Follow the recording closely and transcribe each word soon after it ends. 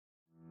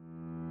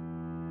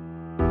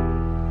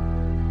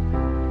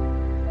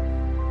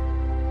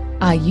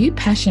Are you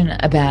passionate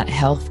about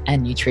health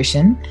and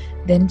nutrition?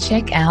 Then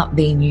check out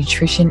the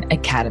Nutrition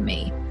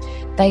Academy.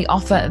 They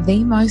offer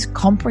the most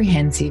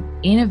comprehensive,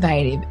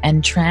 innovative,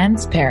 and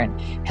transparent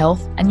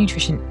health and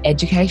nutrition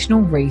educational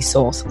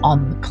resource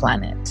on the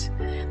planet.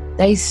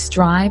 They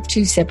strive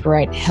to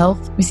separate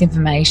health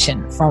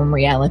misinformation from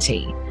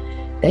reality.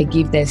 They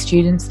give their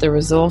students the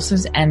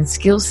resources and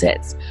skill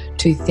sets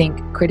to think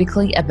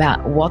critically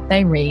about what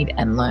they read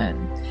and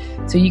learn,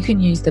 so you can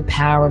use the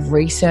power of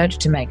research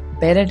to make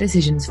better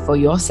decisions for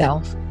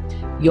yourself,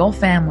 your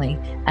family,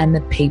 and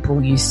the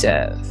people you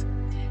serve.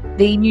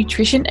 The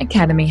Nutrition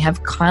Academy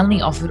have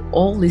kindly offered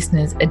all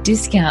listeners a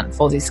discount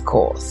for this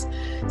course,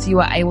 so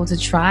you are able to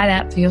try it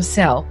out for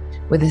yourself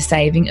with a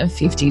saving of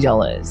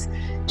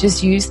 $50.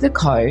 Just use the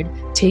code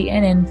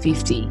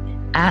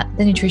TNN50 at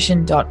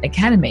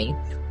thenutrition.academy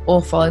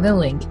or follow the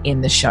link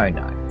in the show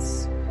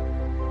notes.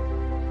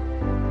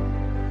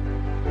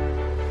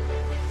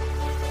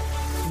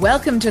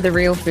 Welcome to The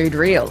Real Food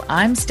Real.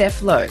 I'm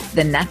Steph Lowe,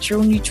 the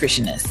natural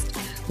nutritionist.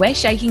 We're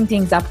shaking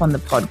things up on the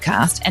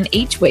podcast, and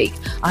each week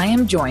I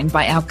am joined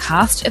by our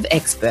cast of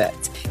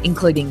experts,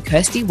 including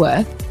Kirsty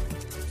Worth,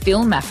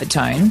 Phil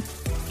Maffetone,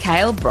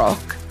 Cale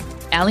Brock,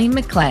 Ali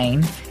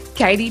McLean,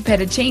 Katie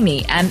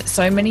Petticini, and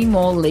so many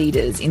more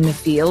leaders in the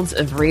fields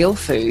of real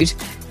food,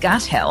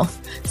 gut health,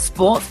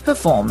 sports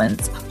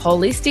performance,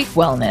 holistic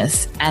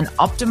wellness, and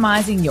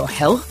optimizing your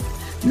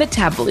health,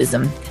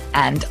 metabolism,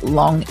 and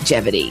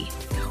longevity.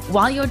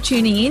 While you're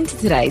tuning into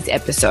today's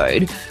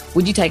episode,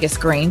 would you take a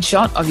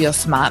screenshot of your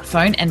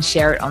smartphone and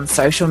share it on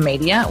social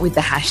media with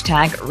the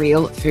hashtag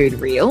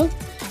 #RealFoodReal?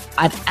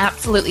 I'd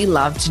absolutely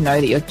love to know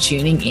that you're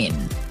tuning in.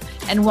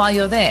 And while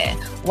you're there,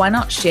 why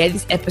not share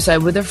this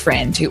episode with a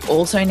friend who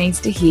also needs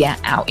to hear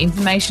our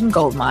information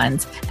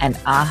goldmines and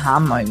aha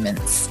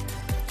moments?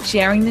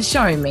 Sharing the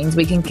show means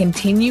we can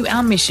continue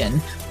our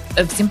mission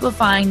of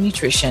simplifying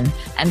nutrition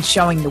and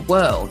showing the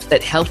world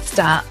that health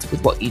starts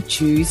with what you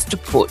choose to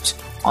put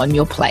on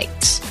your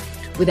plate.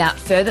 Without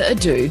further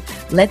ado,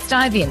 let's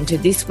dive into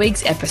this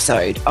week's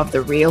episode of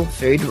The Real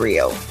Food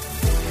Real.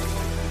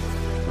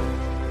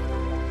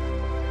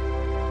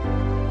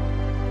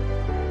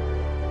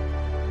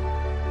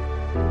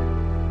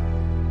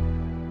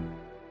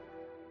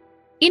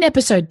 In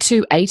episode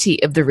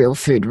 280 of The Real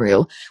Food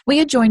Real,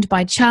 we are joined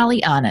by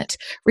Charlie Arnott,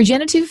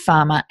 regenerative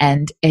farmer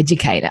and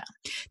educator.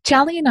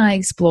 Charlie and I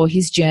explore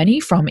his journey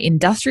from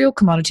industrial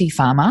commodity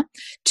farmer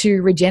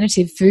to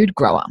regenerative food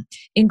grower,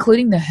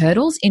 including the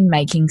hurdles in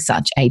making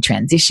such a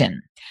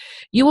transition.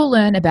 You will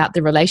learn about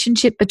the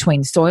relationship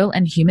between soil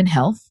and human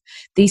health,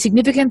 the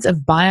significance of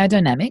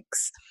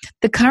biodynamics,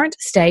 the current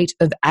state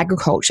of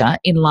agriculture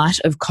in light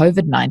of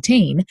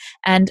COVID-19,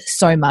 and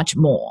so much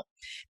more.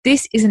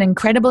 This is an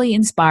incredibly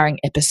inspiring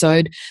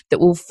episode that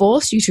will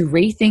force you to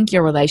rethink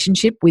your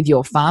relationship with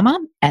your farmer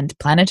and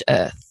planet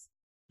Earth.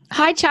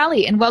 Hi,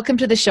 Charlie, and welcome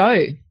to the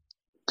show.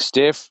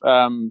 Steph,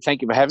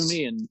 thank you for having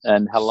me,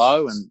 and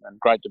hello, and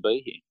great to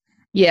be here.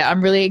 Yeah,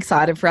 I'm really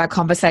excited for our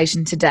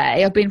conversation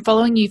today. I've been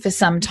following you for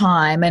some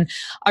time, and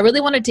I really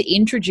wanted to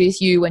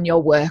introduce you and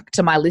your work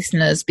to my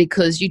listeners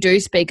because you do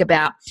speak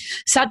about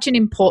such an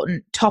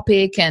important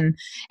topic, and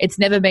it's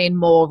never been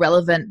more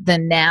relevant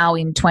than now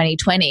in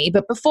 2020.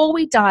 But before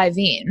we dive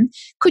in,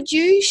 could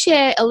you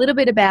share a little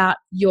bit about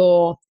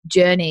your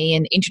journey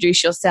and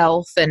introduce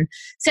yourself and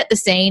set the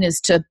scene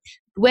as to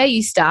where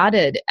you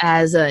started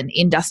as an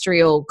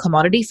industrial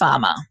commodity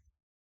farmer?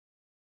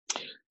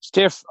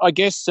 Steph, I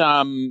guess,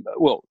 I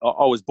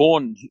was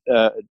born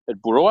at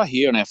Boorowa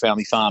here on our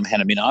family farm,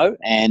 Hannah Minnow,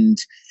 and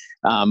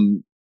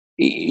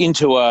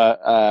into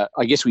I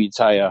guess we'd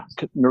say a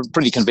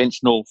pretty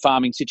conventional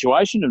farming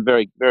situation, and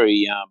very,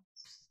 very,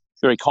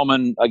 very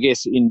common, I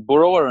guess, in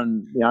Boorowa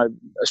and,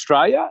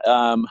 Australia.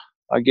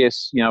 I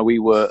guess, we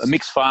were a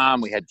mixed farm.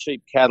 We had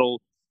sheep,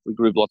 cattle. We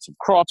grew lots of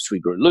crops. We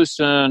grew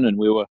lucerne, and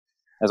we were,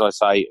 as I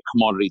say, a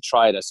commodity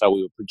trader. So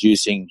we were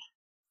producing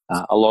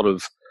a lot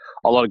of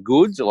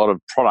goods, a lot of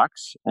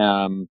products,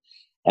 and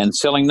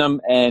selling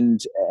them,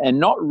 and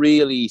not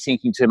really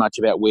thinking too much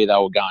about where they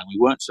were going. We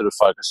weren't sort of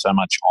focused so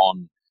much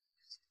on.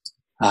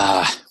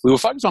 We were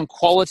focused on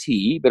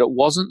quality, but it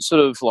wasn't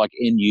sort of like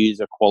end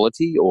user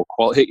quality or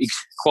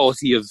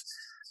quality of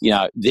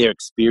their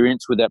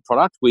experience with that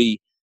product. We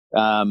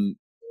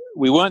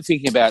weren't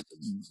thinking about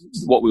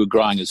what we were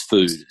growing as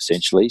food,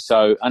 essentially.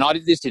 So, and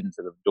this didn't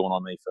sort of dawn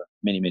on me for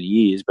many, many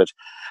years. But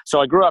so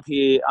I grew up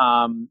here,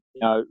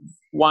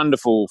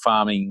 wonderful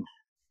farming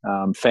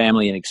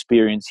family and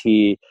experience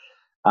here.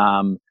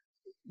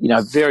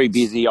 Very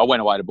busy. I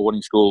went away to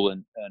boarding school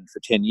and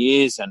for 10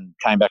 years and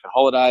came back on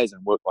holidays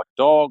and worked like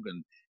a dog.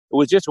 And it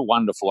was just a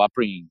wonderful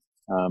upbringing.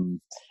 And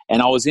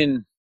I was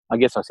in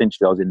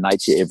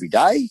nature every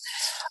day.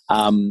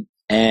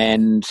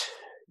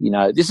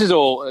 This is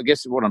all, I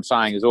guess what I'm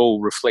saying is all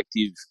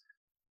reflective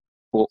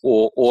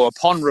or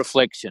upon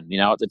reflection.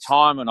 At the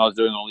time when I was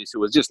doing all this, it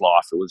was just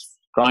life. It was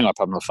growing up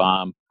on a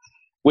farm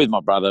with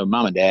my brother,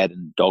 mum and dad,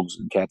 and dogs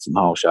and cats and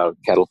the whole show,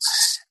 cattle.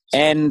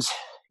 And,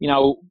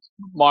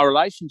 my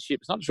relationship,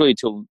 it's not really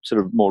till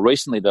sort of more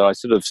recently that I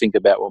sort of think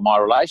about, well, my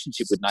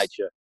relationship with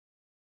nature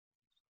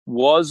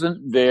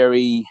wasn't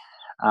deep.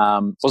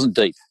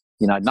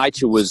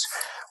 Nature was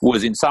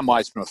in some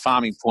ways, from a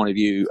farming point of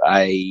view,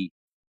 a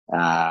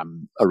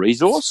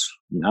resource.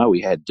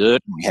 We had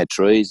dirt and we had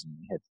trees and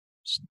we had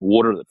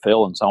water that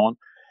fell and so on,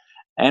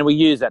 and we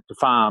used that to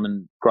farm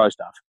and grow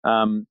stuff.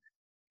 And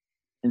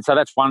so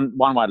that's one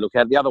way to look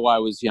at it. The other way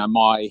was,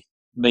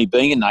 me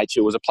being in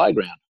nature was a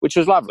playground, which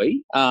was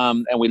lovely,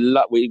 and we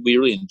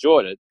really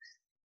enjoyed it.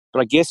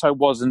 But I guess it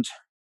wasn't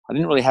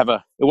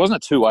a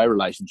two-way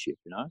relationship.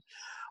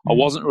 I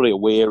wasn't really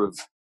aware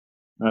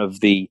of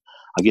the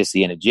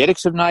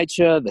energetics of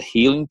nature, the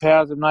healing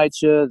powers of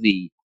nature,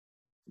 the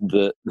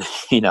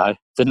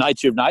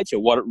nature of nature,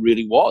 what it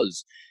really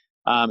was.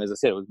 As I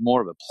said, it was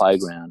more of a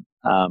playground.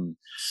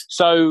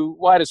 So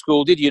way to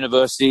school, did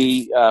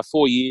university,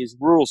 4 years,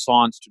 rural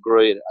science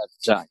degree at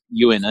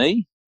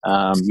UNE,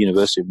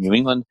 University of New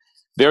England,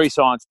 very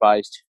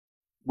science-based,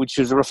 which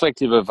is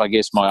reflective of, I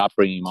guess, my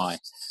upbringing, my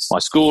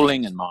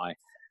schooling and my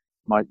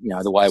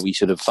the way we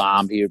sort of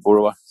farmed here at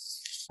Boorowa.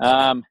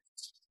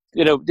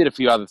 Did a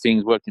few other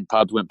things, worked in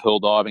pubs, went pearl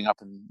diving up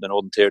in the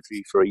Northern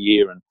Territory for a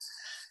year and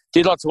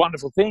did lots of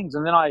wonderful things.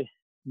 And then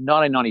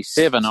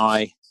 1997,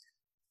 I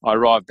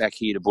arrived back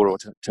here to Boorowa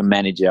to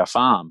manage our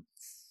farm.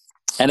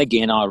 And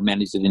again, I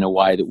managed it in a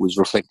way that was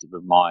reflective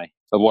of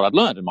what I'd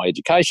learned in my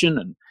education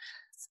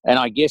and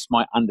I guess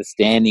my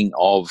understanding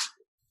of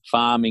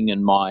farming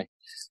and my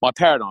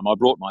paradigm. I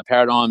brought my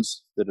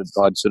paradigms that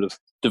I'd sort of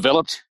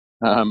developed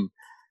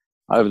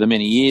over the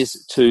many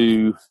years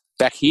to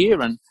back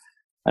here and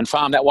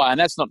farm that way. And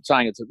that's not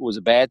saying it was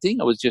a bad thing.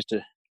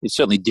 It's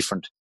certainly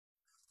different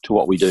to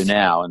what we do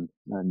now. And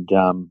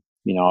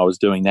I was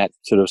doing that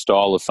sort of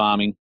style of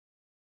farming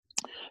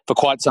for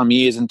quite some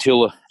years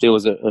until there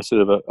was a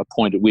sort of a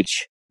point at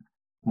which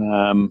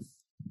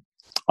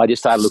I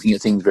just started looking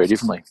at things very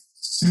differently.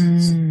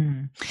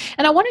 And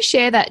I want to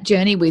share that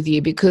journey with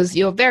you because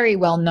you're very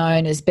well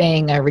known as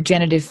being a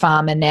regenerative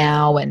farmer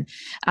now, and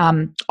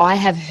I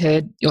have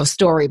heard your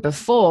story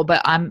before,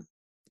 but I'm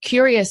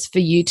curious for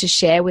you to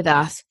share with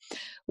us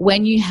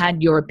when you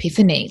had your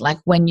epiphany, like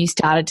when you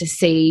started to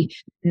see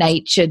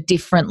nature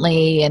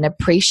differently and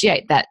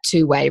appreciate that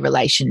two-way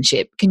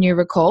relationship. Can you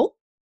recall?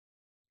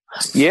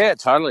 Yeah,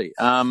 totally.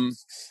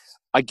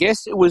 I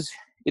guess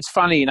it's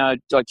funny, like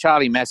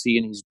Charlie Massey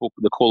in his book,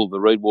 The Call of the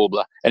Reed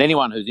Warbler, and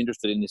anyone who's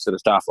interested in this sort of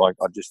stuff, I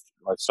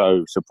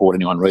so support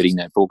anyone reading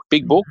that book.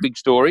 Big book, big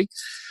story,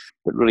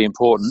 but really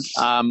important.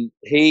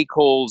 He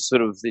calls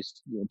sort of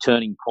this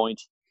turning point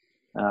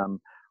or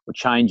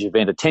change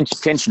event a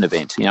tension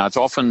event. It's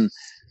often,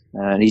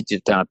 and he's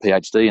just done a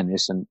PhD in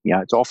this, and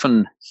it's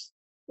often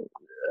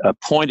a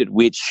point at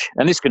which,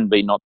 and this can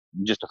be not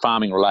just a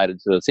farming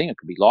related sort of thing, it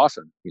could be life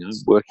and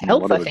working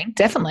health, whatever, I think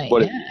definitely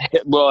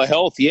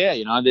health,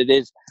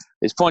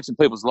 there's points in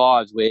people's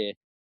lives where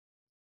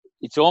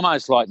it's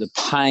almost like the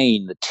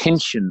pain, the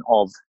tension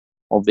of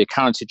their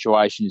current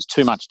situation is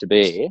too much to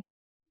bear,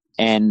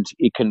 and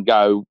it can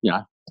go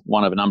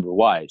one of a number of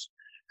ways.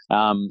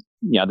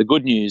 The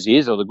good news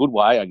is, or the good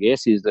way I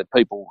guess, is that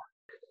people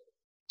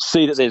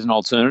see that there's an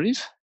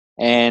alternative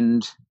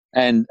and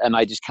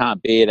they just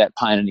can't bear that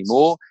pain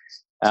anymore.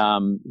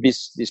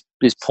 This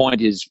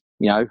point is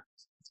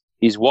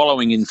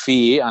wallowing in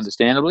fear,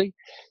 understandably,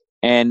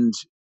 and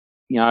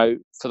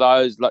for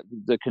those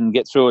that can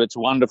get through it, it's a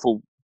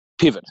wonderful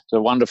pivot. It's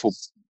a wonderful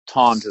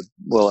time to.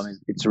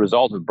 It's a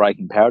result of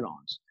breaking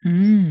paradigms.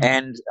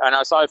 And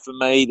so for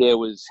me, there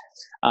was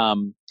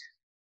one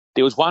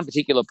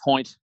particular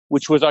point,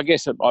 which was, I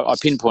guess, I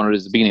pinpointed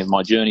as the beginning of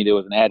my journey. There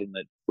was an ad in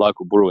the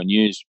local Boorowa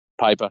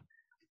newspaper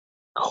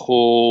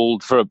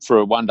called for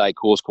a one-day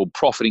course called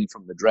 "Profiting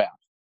from the Drought."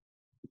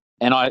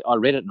 And I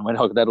read it and went,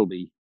 "Oh, that'll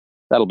be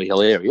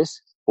hilarious,"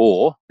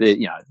 or or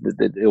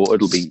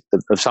it'll be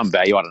of some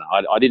value. I don't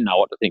know. I didn't know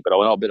what to think, but I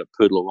went, "I better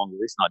poodle along with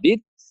this," and I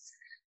did.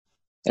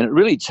 And it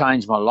really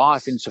changed my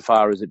life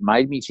insofar as it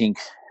made me think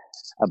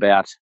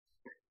about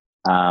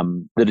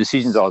the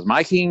decisions I was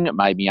making. It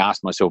made me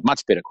ask myself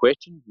much better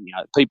questions.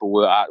 People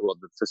were,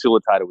 the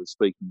facilitator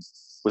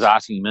was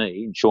asking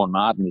me, and Sean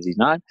Martin is his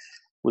name,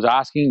 was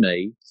asking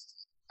me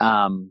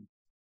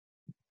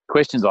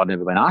questions I'd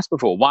never been asked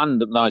before. One,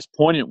 the most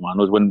poignant one,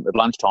 was when at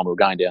lunchtime we were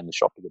going down the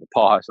shop to get a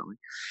pie or something,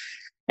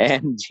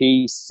 and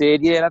he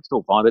said, "Yeah, that's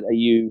all fine, but are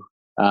you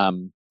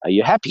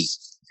happy?"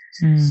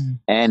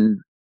 And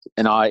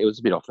it was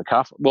a bit off the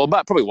cuff. Well,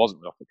 but probably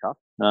wasn't off the cuff.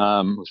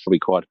 It was probably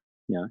quite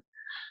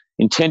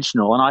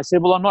intentional. And I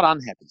said, "Well, I'm not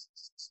unhappy,"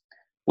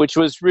 which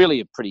was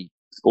really a pretty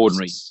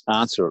ordinary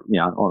answer,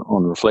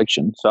 on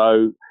reflection.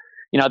 So,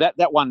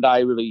 that one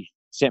day really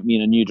sent me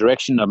in a new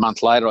direction. A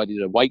month later, I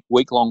did a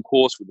week-long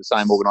course with the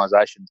same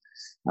organisation,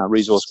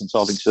 Resource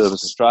Consulting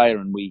Service Australia,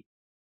 and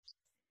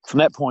from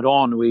that point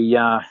on,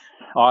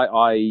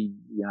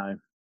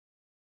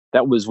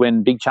 that was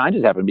when big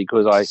changes happened,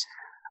 because I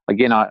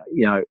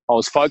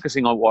was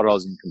focusing on what I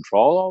was in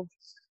control of.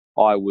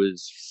 I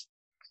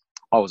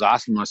was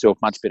asking myself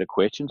much better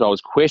questions. I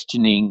was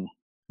questioning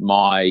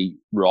my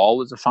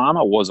role as a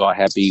farmer? Was I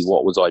happy?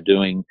 What was I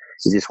doing?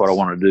 Is this what I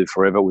wanted to do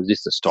forever? Was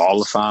this the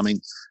style of farming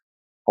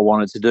I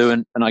wanted to do?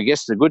 And I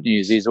guess the good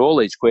news is all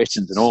these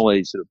questions and all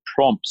these sort of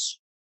prompts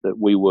that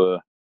we were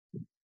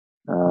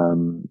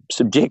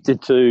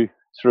subjected to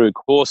through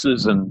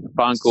courses and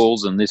phone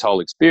calls and this whole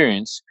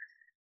experience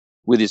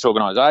with this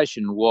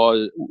organisation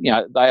was,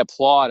 they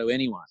apply to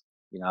anyone.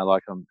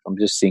 Like I'm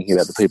just thinking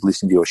about the people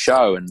listening to your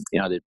show, and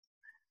they're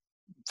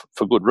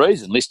for good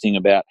reason listening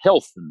about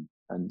health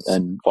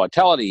and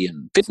vitality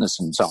and fitness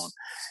and so on.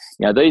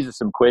 These are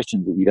some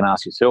questions that you can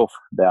ask yourself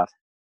about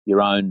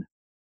your own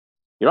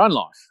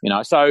life.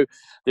 So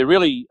they're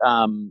really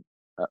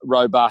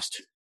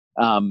robust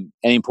and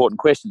important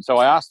questions. So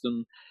I asked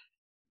them.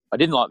 I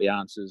didn't like the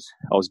answers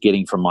I was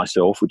getting from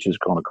myself, which is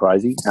kind of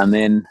crazy. And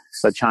then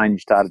the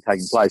change started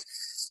taking place.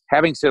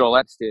 Having said all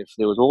that, Steph,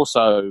 there was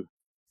also,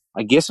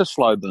 I guess, a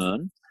slow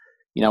burn.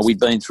 We'd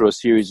been through a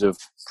series of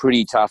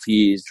pretty tough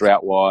years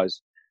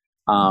drought-wise.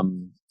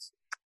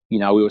 We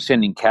were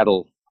sending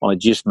cattle on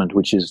agistment,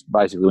 which is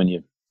basically when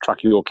you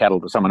truck your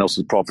cattle to someone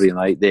else's property and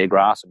they eat their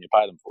grass and you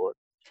pay them for it.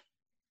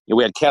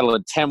 We had cattle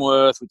at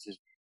Tamworth, which is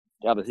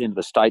the other end of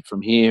the state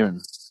from here, and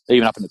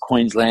even up into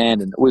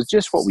Queensland, and it was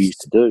just what we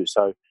used to do.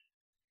 So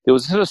there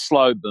was sort of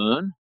slow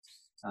burn.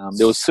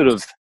 There was sort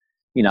of,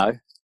 there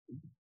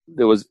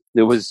was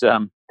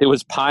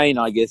pain,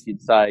 I guess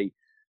you'd say,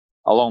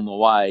 along the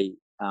way,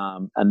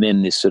 and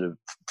then this sort of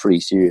pretty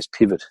serious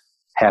pivot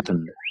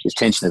happened, this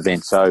tension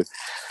event. So,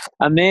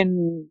 and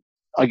then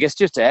I guess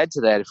just to add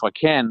to that, if I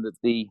can,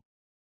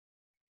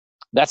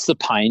 that's the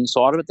pain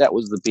side of it. That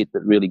was the bit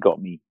that really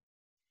got me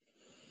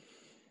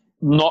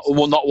not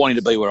wanting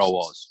to be where I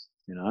was.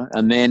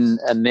 And then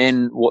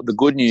what the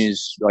good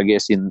news, I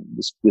guess, in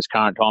this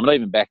current time, and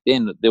even back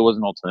then, that there was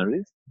an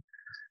alternative.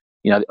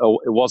 It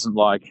wasn't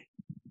like,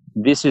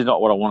 this is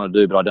not what I want to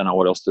do, but I don't know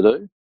what else to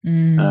do.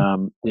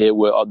 There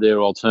were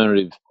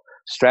alternative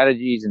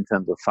strategies in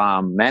terms of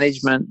farm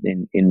management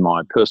in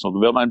my personal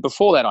development. And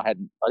before that, I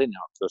didn't know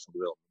what personal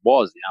development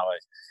was.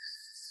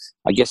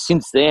 I guess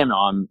since then,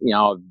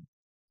 I've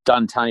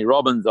done Tony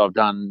Robbins, I've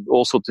done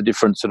all sorts of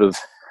different sort of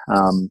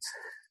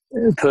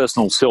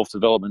personal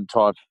self-development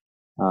type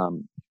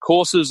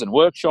courses and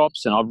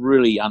workshops, and I've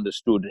really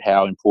understood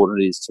how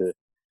important it is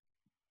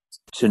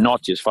to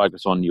not just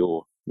focus on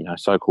your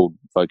so-called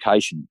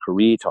vocation,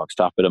 career type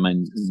stuff, but I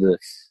mean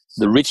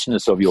the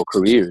richness of your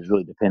career is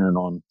really dependent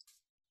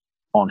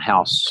on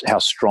how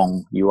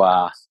strong you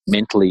are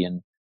mentally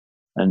and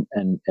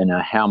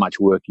how much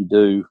work you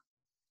do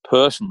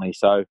personally.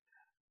 So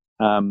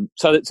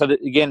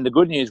again, the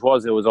good news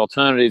was there was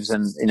alternatives,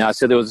 and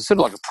so there was sort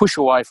of like a push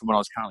away from what I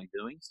was currently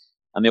doing.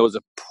 And there was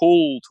a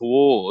pull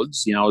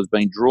towards, I was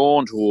being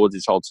drawn towards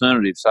this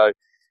alternative. So,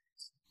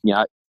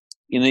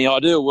 in the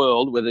ideal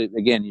world, whether,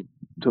 again, you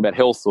talk about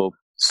health or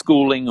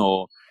schooling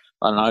or,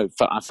 I don't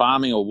know,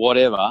 farming or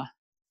whatever,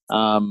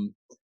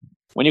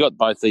 when you got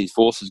both these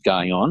forces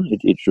going on,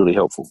 it's really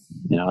helpful.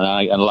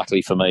 And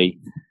luckily for me,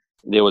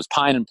 there was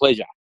pain and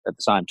pleasure at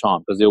the same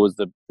time, because there was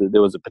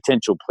a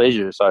potential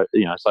pleasure,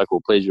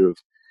 so-called pleasure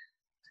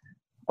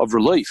of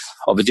relief,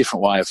 of a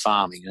different way of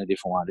farming and a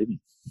different way of living.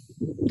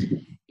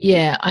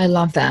 Yeah, I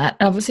love that.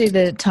 Obviously,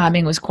 the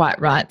timing was quite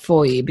right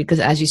for you because,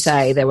 as you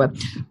say, there were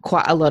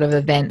quite a lot of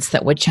events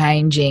that were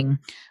changing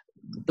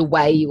the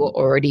way you were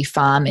already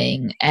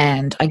farming,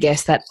 and I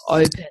guess that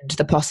opened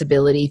the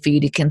possibility for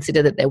you to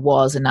consider that there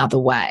was another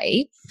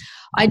way.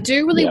 I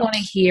do really want to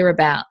hear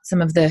about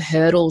some of the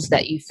hurdles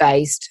that you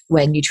faced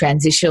when you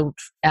transitioned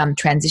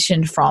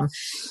from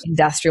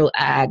industrial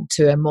ag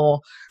to a more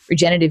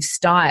regenerative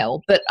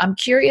style, but I'm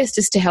curious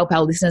just to help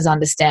our listeners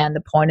understand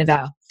the point of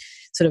our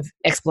sort of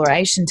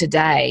exploration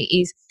today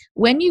is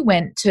when you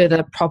went to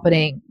the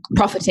profiting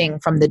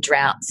from the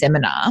drought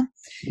seminar,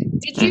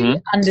 did you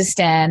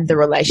understand the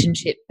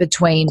relationship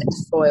between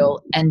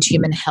soil and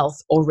human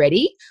health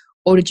already,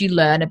 or did you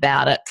learn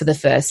about it for the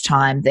first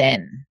time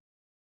then?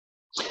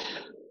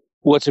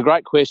 Well, it's a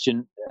great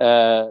question.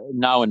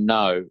 No and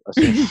no. I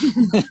think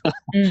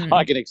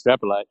I can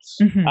extrapolate.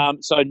 I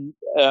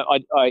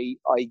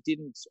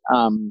didn't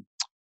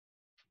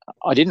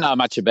know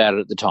much about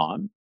it at the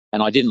time,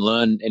 and I didn't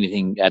learn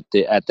anything at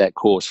that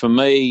course. For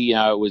me,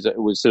 it was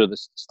sort of the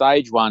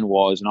stage one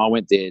was, and I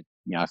went there,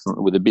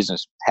 with a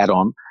business hat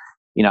on.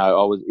 It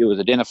was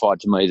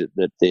identified to me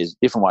that there's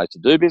different ways to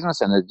do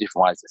business and there's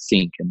different ways to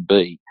think and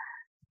be.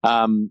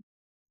 I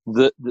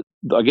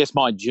guess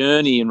my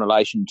journey in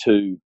relation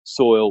to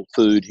soil,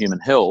 food, human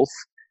health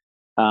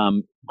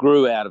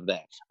grew out of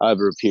that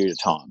over a period of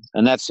time,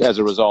 and that's as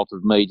a result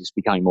of me just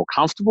becoming more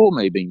comfortable,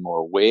 me being more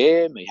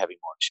aware, me having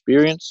more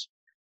experience,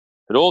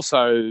 but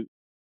also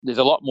there's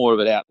a lot more of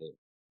it out there.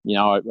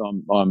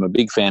 I'm a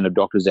big fan of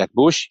Dr. Zach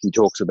Bush. He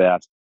talks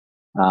about,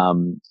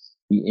 anyone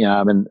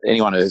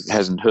who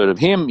hasn't heard of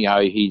him,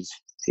 he's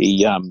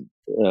a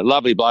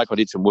lovely bloke. I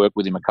did some work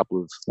with him back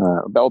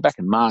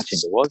in March, I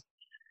think it was,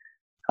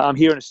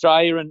 here in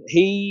Australia, and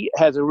he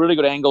has a really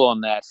good angle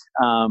on that,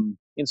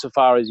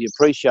 insofar as he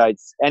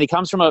appreciates, and he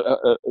comes from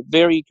a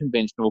very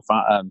conventional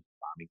farming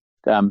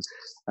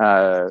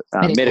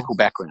medical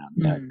background.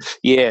 You know.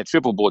 Yeah,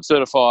 triple board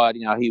certified.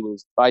 You know, he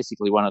was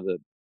basically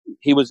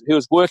he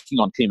was working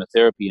on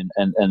chemotherapy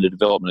and the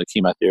development of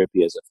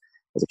chemotherapy as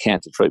a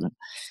cancer treatment.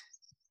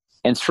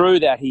 And through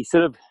that, he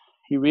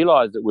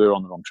realised that we were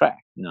on the wrong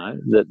track. You know,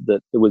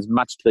 that it was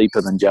much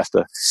deeper than just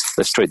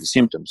let's treat the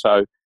symptoms.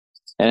 So,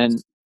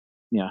 and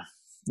you know,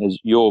 as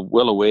you're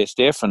well aware,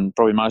 Steph, and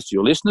probably most of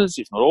your listeners,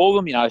 if not all of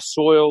them, you know,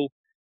 soil,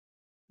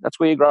 that's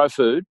where you grow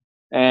food,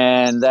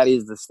 and that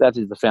is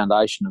the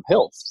foundation of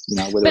health. You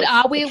know, whether but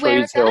are we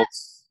aware of that?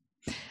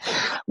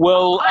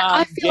 Well,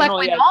 I feel like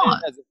we're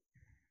not.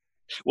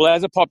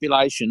 As a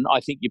population,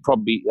 I think you're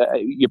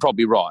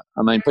probably right.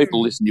 I mean,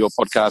 people listen to your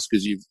podcast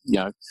because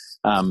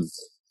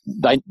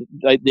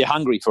they're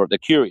hungry for it. They're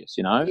curious,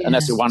 you know, and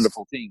that's a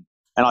wonderful thing.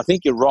 And I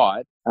think you're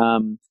right.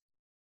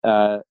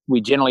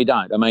 We generally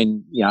don't. I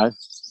mean, you know,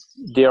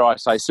 dare I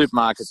say,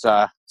 supermarkets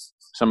are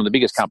some of the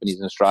biggest companies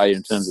in Australia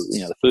in terms of,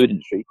 you know, the food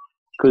industry,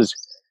 because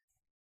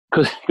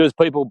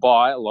people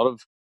buy a lot of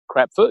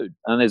crap food,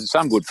 and there's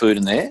some good food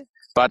in there,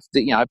 but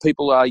you know,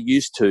 people are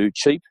used to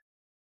cheap,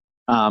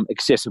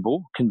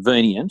 accessible,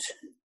 convenient,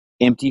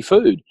 empty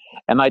food,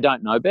 and they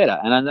don't know better.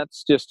 And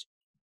that's just,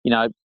 you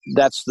know,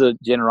 that's the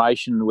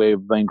generation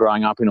we've been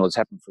growing up in, or it's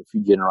happened for a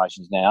few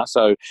generations now.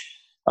 So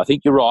I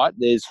think you're right.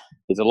 There's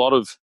a lot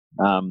of,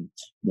 you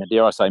know,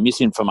 dare I say,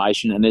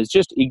 misinformation, and there's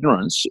just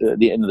ignorance. At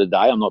the end of the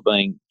day, I'm not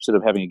being sort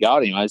of having a go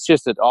at anyone. It's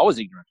just that I was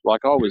ignorant.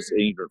 Like, I was an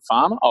ignorant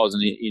farmer. I was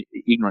an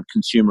ignorant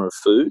consumer of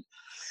food.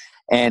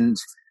 And,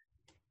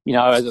 you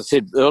know, as I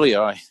said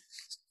earlier,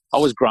 I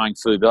was growing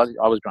food, but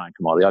I was growing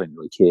commodity. I didn't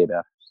really care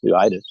about who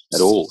ate it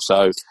at all.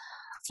 So,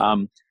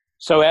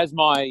 as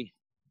my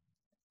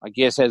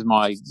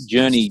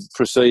journey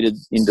proceeded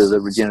into the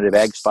regenerative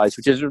ag space,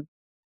 which is a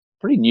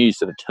pretty new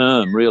sort of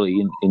term,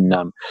 really, in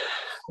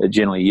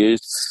generally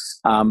used,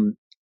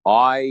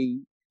 I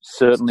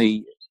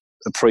certainly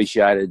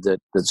appreciated that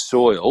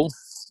soil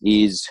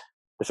is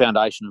the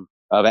foundation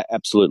of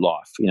absolute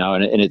life, you know,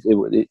 and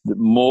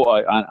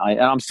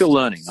I'm still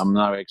learning. I'm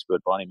no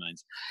expert by any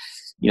means.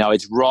 You know,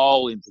 its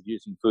role in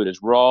producing food, its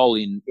role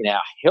in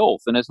our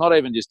health, and it's not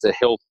even just the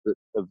health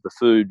of the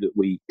food that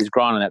is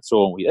grown in that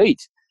soil and we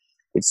eat.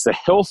 It's the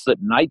health that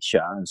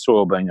nature, and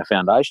soil being the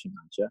foundation of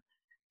nature,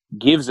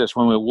 gives us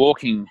when we're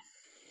walking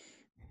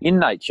in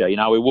nature. You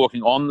know, we're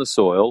walking on the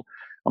soil.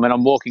 I mean,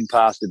 I'm walking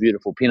past a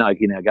beautiful pin oak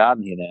in our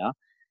garden here now,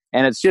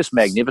 and it's just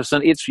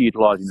magnificent. It's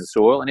utilising the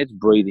soil, and it's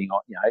breathing,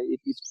 you know,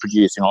 it's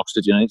producing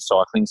oxygen, it's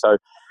cycling. So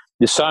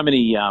there's so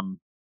many,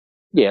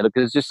 look,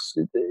 there's just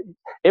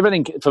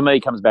everything for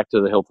me comes back to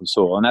the health of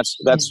soil, and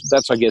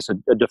that's I guess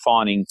a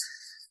defining,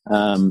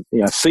 you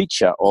know,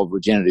 feature of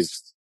regenerative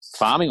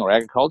farming or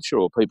agriculture,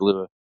 or people who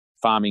are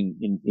farming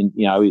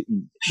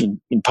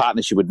in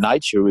partnership with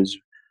nature, is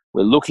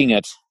we're looking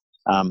at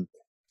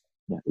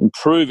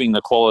improving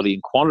the quality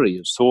and quantity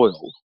of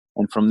soil,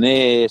 and from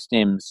there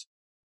stems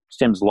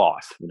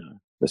life, you know,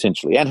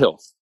 essentially, and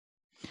health.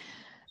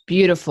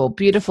 Beautiful,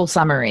 beautiful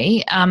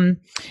summary.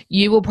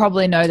 You will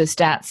probably know the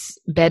stats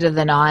better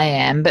than I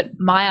am, but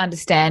my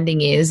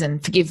understanding is,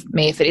 and forgive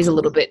me if it is a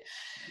little bit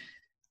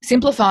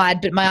simplified,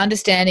 but my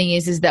understanding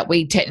is that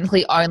we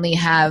technically only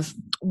have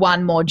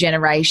one more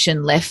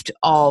generation left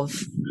of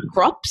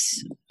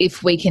crops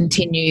if we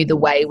continue the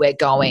way we're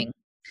going.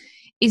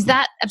 Is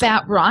that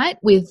about right,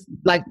 with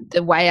like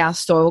the way our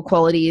soil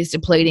quality is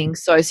depleting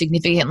so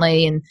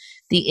significantly and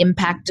the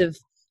impact of,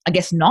 I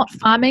guess, not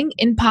farming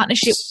in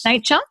partnership with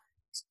nature?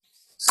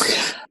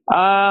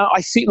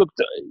 I see. Look,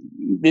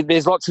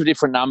 there's lots of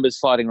different numbers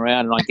floating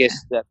around, and I guess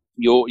that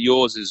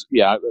yours is,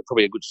 you know,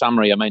 probably a good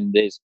summary. I mean,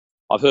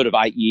 I've heard of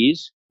 8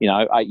 years. You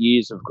know, 8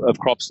 years of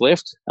crops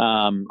left.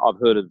 I've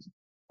heard of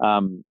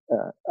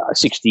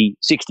 60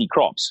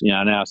 crops. You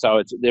know, now,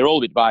 so they're all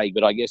a bit vague,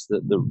 but I guess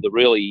the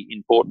really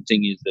important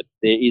thing is that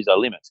there is a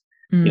limit.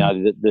 You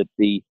know,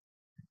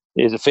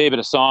 there's a fair bit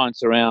of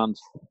science around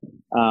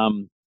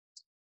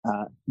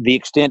the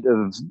extent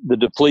of the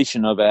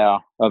depletion of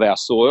our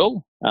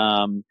soil,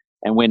 and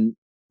when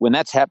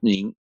that's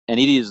happening, and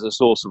it is the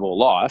source of all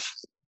life.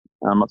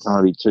 I'm not trying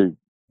to be too,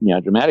 you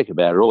know, dramatic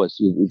about it all. It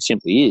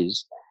simply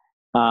is.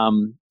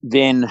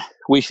 Then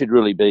we should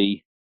really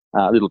be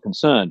a little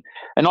concerned,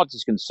 and not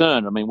just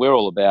concerned. I mean, we're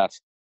all about,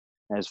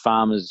 as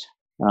farmers,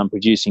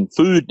 producing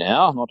food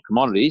now, not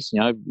commodities.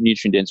 You know,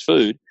 nutrient dense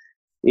food.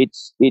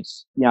 It's you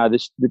know,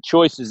 the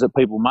choices that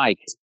people make,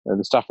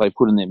 the stuff they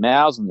put in their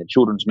mouths and their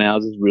children's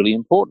mouths, is really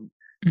important.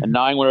 Mm-hmm. And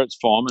knowing where it's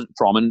from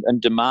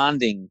and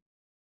demanding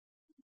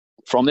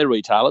from their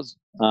retailers,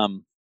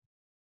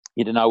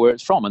 you to know where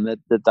it's from, and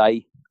that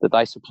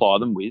they supply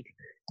them with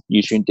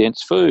nutrient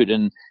dense food.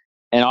 And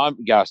I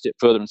go a step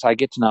further and say,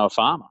 get to know a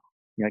farmer.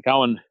 You know,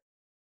 go and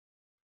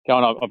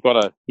I've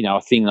got a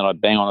thing that I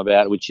bang on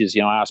about, which is,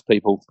 you know, I ask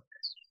people,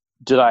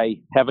 do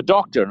they have a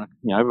doctor? And,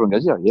 you know, everyone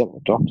goes, yeah, a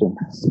doctor.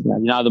 You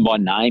know them by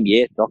name,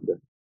 yeah, doctor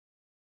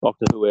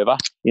whoever.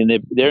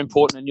 And they're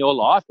important in your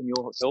life and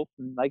your health,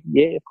 and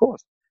yeah, of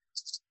course.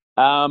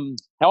 How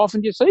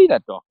often do you see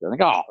that doctor? And they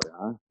go, I don't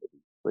know,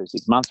 3 to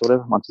 6 months,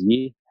 whatever, once a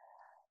year.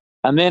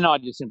 And then I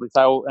just simply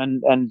say, well,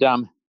 and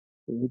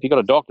if you've got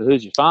a doctor,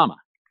 who's your farmer?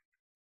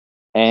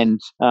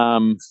 And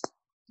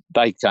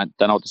they don't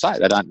know what to say.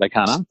 They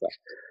can't answer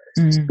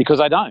because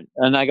they don't.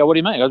 And they go, what do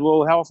you mean? I go,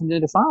 well, how often do you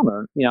need a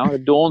farmer?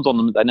 It dawns on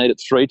them that they need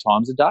it 3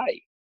 times a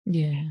day.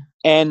 Yeah.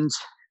 And,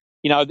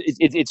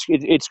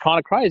 it's kind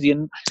of crazy.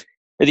 And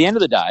at the end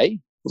of the day,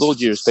 with all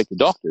due respect to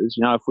doctors,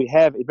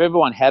 if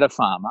everyone had a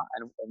farmer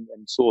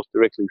and sourced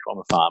directly from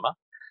a farmer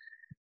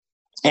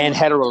and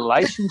had a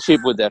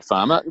relationship with that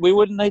farmer, we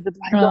wouldn't need the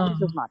blame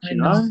doctors as much, I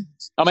know.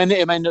 I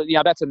mean,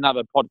 that's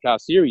another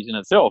podcast series in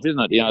itself, isn't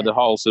it? The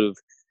whole sort of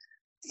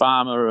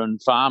farmer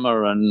and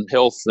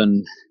health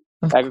and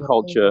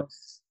agriculture.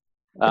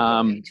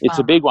 It's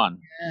a big one.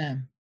 Yeah.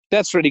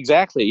 That's right,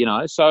 exactly.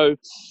 So,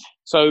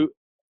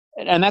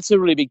 and that's a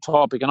really big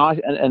topic,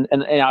 and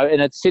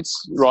it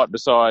sits right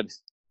beside,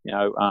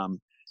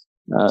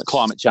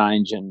 climate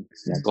change and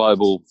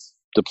global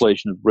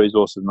depletion of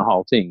resources and the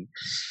whole thing.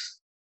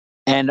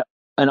 And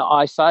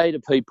I say to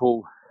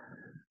people,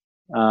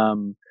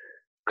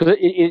 because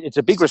it's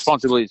a big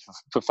responsibility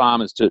for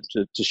farmers to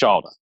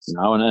shoulder,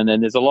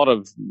 and there's a lot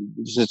of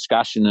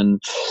discussion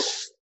and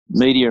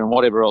media and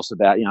whatever else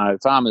about,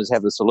 farmers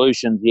have the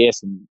solutions,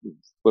 yes, and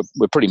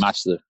we're pretty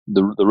much the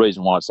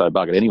reason why it's so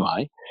buggered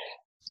anyway.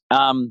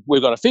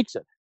 We've got to fix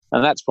it,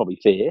 and that's probably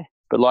fair.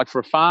 But like for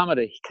a farmer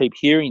to keep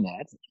hearing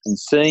that and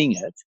seeing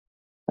it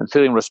and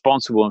feeling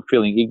responsible and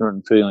feeling ignorant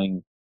and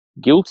feeling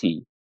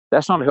guilty,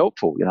 that's not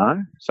helpful,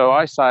 So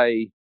I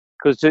say,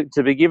 because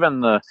to be given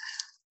the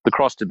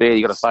cross to bear,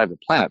 you got to save the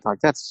planet. Like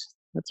that's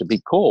a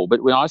big call.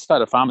 But when I say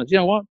to farmers, you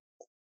know what?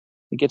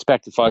 It gets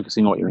back to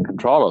focusing on what you're in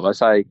control of. I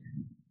say,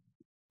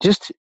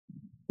 just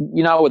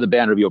where the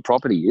boundary of your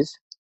property is.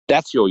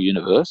 That's your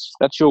universe.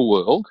 That's your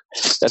world.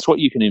 That's what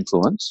you can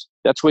influence.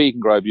 That's where you can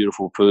grow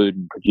beautiful food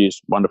and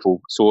produce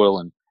wonderful soil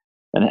and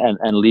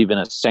live in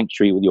a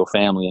sanctuary with your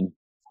family and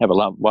have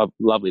a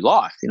lovely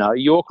life.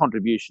 Your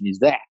contribution is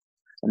that.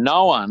 And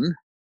no one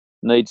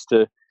needs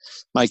to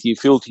make you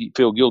feel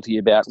guilty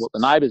about what the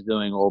neighbour's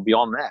doing or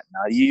beyond that.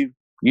 No,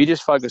 you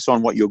just focus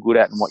on what you're good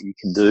at and what you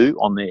can do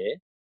on there.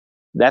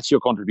 That's your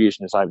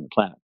contribution to saving the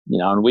planet.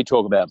 And we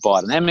talk about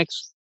biodynamics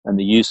and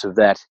the use of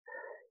that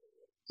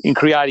in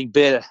creating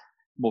better,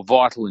 more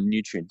vital and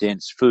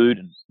nutrient-dense food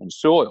and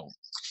soil.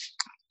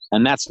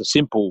 And that's a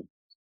simple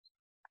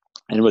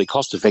and really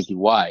cost-effective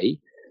way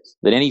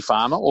that any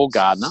farmer or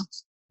gardener,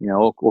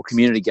 or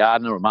community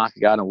gardener or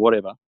market gardener or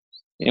whatever,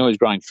 anyone who's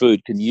growing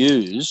food can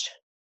use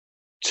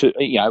to,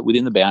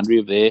 within the boundary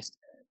of their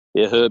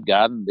herb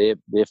garden,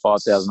 their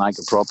 5,000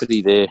 acre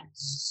property, their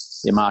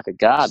market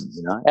garden,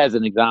 as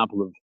an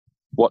example of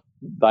what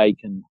they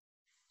can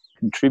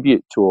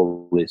contribute to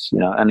all this,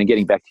 and then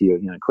getting back to your,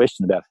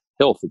 question about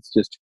health, it's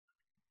just,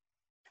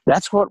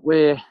 that's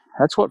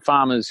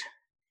farmers,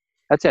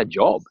 that's our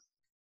job.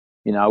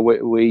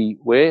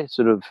 We're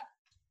sort of,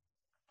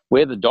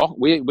 we're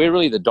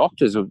really the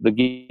doctors of the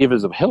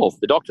givers of health.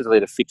 The doctors are there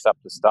to fix up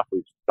the stuff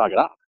we've buggered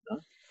up.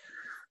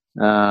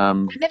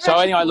 So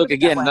anyway, look,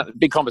 again,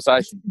 big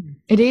conversation.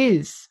 It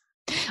is.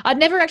 I'd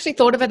never actually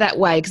thought of it that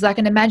way, because I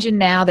can imagine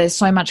now there's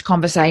so much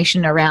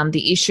conversation around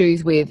the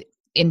issues with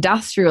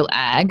industrial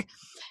ag,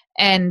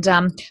 and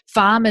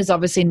farmers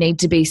obviously need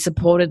to be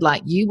supported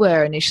like you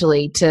were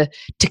initially to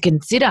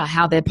consider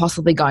how they're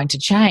possibly going to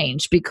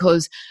change,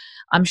 because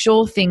I'm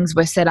sure things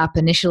were set up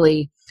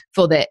initially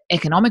for the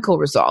economical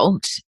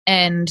result,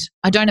 and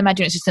I don't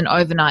imagine it's just an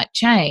overnight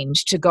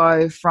change to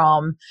go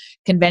from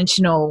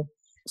conventional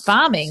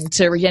farming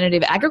to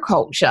regenerative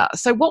agriculture.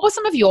 So what were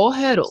some of your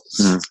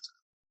hurdles?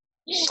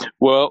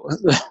 Well,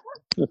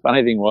 the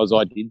funny thing was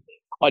I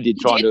did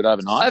try and do it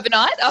overnight.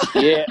 Overnight? Oh.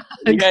 Yeah.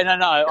 Yeah,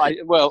 no.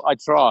 I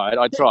tried.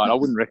 I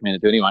wouldn't recommend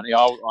it to anyone.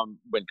 I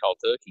went cold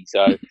turkey.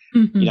 So,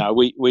 I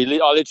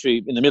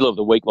literally, in the middle of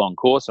the week-long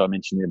course I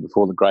mentioned there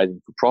before, the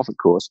Grazing for Profit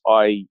course,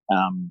 I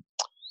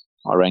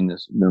rang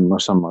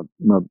some of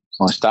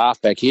my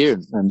staff back here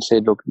and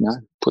said, look,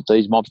 put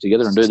these mobs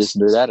together and do this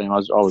and do that. And I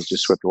was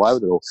just swept away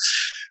with it all,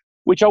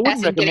 which I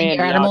wouldn't recommend. Getting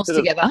your animals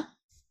together?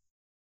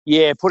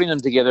 Yeah, putting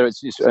them together,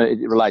 it's just, it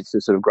relates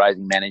to sort of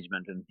grazing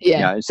management. And,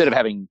 instead of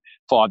having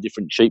 5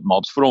 different sheep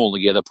mobs, put them all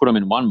together, put them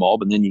in one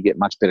mob, and then you get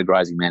much better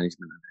grazing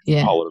management and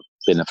a whole lot of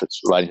benefits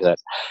relating to that.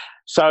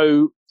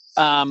 So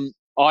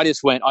I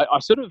just went, I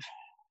sort of,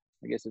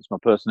 I guess it's my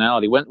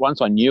personality. Once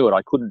I knew it,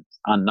 I couldn't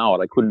unknow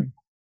it. I couldn't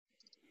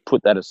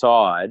put that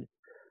aside.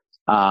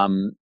 But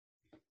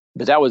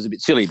that was a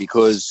bit silly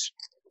because,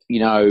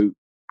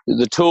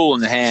 the tool in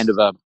the hand of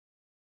a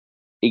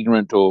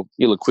ignorant or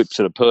ill-equipped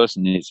sort of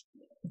person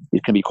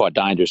it can be quite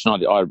dangerous.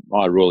 And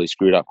I really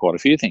screwed up quite a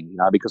few things,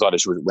 because I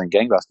just went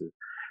gangbusters.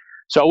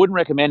 So I wouldn't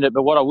recommend it,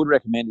 but what I would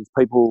recommend is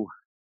people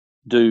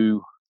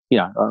do,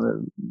 I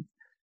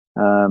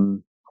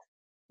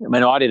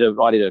did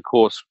a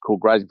course called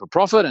Grazing for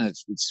Profit, and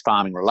it's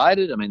farming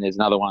related. I mean, there's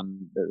another one,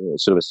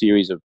 sort of a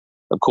series of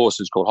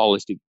courses called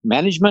Holistic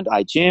Management,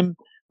 HM,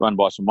 run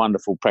by some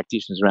wonderful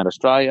practitioners around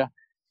Australia.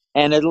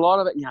 And there's a lot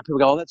of it, people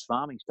go, oh, that's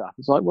farming stuff.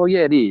 It's like, well,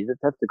 yeah, it is.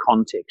 That's the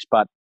context.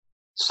 But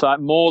So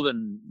more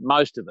than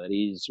most of it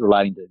is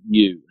relating to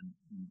you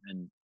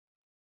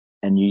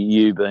and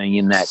you being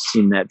in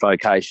that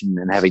vocation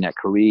and having that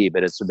career,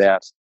 but it's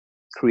about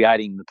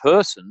creating the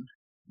person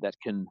that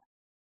can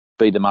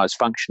be the most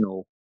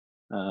functional,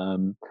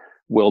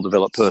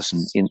 well-developed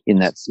person in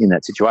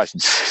that situation.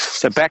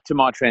 So back to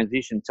my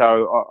transition.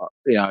 So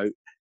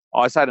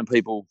I say to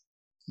people,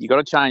 you got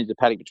to change the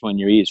paddock between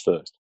your ears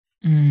first.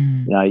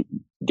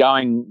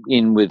 Going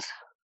in with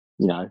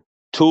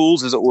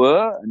tools, as it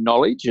were,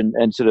 knowledge,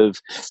 and sort of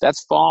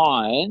that's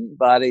fine.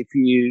 But if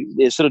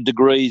there's sort of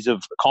degrees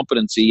of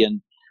competency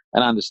and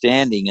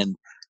understanding, and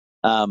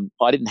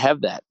I didn't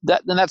have that,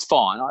 then that's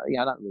fine.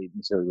 I don't really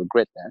necessarily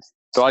regret that.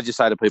 So I just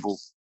say to people,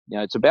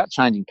 it's about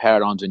changing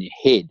paradigms in your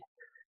head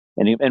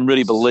and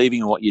really believing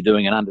in what you're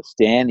doing and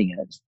understanding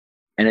it,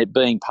 and it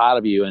being part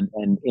of you, and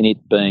in it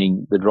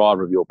being the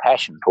driver of your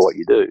passion for what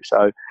you do.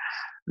 So,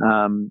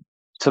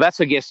 so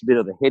that's, I guess, a bit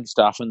of the head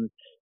stuff. And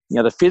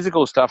the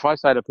physical stuff, I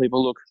say to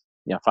people, look,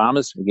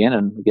 farmers,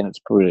 again, it's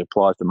probably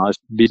applies to most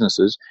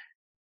businesses.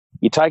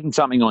 You're taking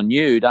something on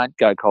you, don't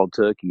go cold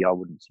turkey, I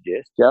wouldn't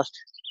suggest.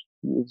 Just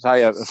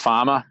say a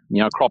farmer,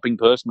 cropping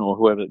person or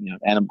whoever,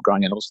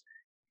 growing animals,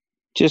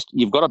 just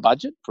you've got a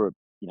budget for,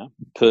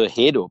 per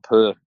head or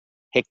per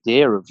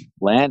hectare of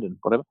land and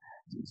whatever.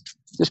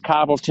 Just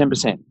carve off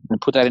 10%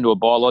 and put that into a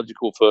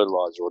biological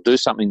fertilizer, or do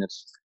something that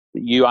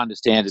you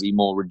understand to be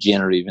more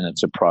regenerative in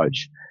its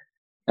approach,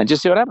 and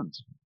just see what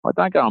happens. Like,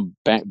 don't go and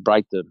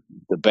break the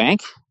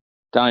bank.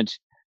 Don't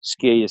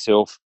scare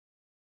yourself,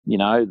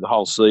 the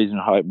whole season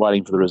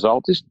waiting for the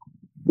result. Just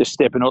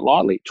step into it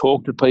lightly.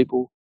 Talk to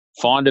people,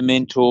 find a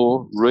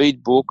mentor,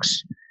 read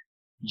books,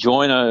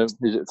 join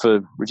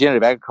for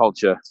regenerative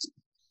agriculture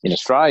in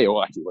Australia,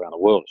 or actually around the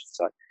world, I should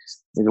say.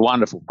 There's a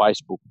wonderful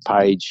Facebook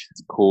page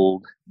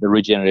called the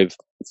Regenerative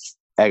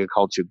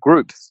Agriculture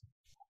Group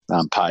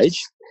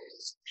page,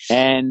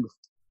 and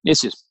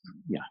it's just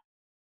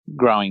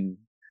growing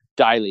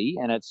daily,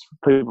 and it's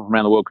people from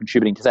around the world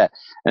contributing to that.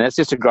 And that's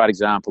just a great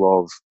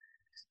example of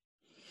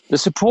the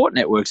support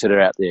networks that are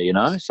out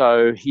there.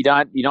 So you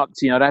don't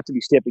have to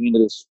be stepping into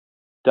this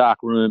dark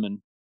room and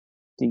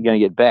think you're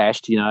going to get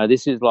bashed.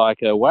 This is like,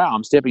 wow,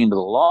 I'm stepping into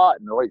the light,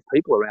 and all these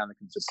people around that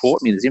can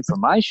support me. There's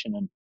information,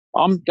 and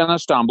I'm going to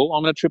stumble,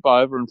 I'm going to trip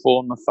over and fall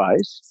on my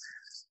face.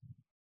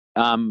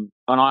 And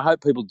I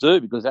hope people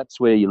do, because that's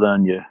where you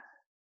learn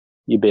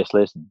your best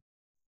lesson.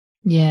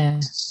 Yeah,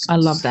 I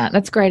love that.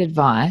 That's great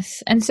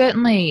advice. And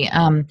certainly,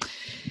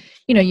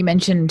 you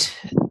mentioned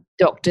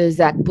Dr.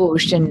 Zach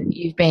Bush, and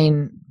you've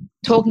been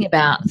talking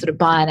about sort of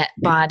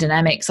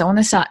biodynamics. I want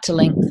to start to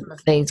link some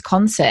of these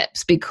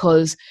concepts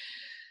because,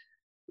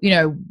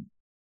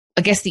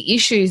 I guess the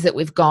issues that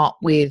we've got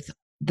with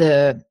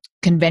the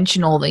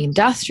conventional, the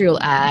industrial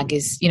ag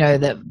is,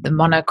 the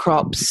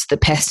monocrops, the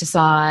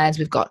pesticides,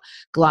 we've got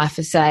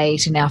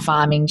glyphosate in our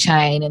farming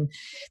chain, and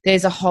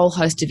there's a whole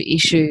host of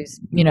issues,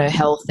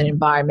 health and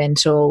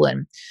environmental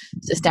and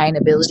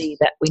sustainability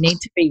that we need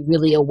to be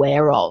really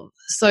aware of.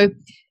 So,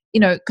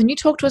 can you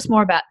talk to us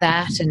more about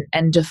that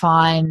and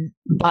define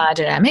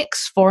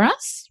biodynamics for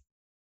us?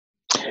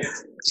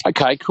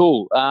 Okay,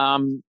 cool.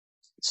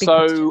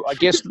 So I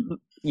guess,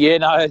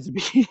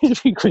 it's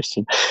a big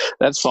question.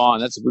 That's fine.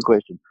 That's a good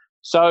question.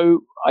 So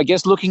I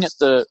guess looking at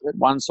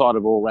one side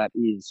of all that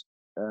is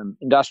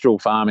industrial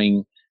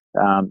farming,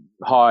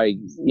 high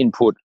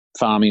input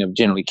farming of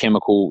generally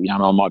chemical,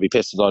 it might be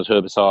pesticides,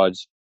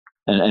 herbicides,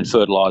 and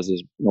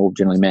fertilizers, all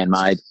generally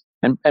man-made,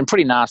 and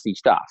pretty nasty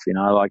stuff.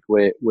 Like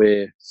we're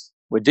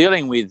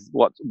dealing with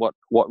what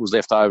was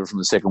left over from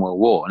the Second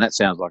World War, and that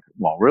sounds like,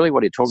 well, really,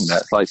 what are you talking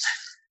about? It's like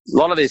a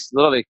lot of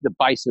the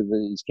base of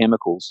these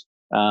chemicals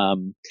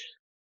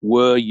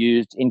were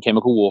used in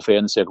chemical warfare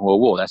in the Second World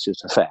War. That's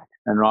just a fact.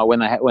 And right when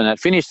they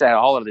finished, they had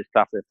a whole lot of this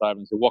stuff left over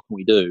and said, "What can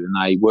we do?" And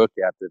they worked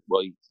out that,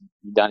 well, you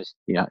don't,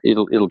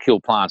 it'll kill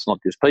plants, not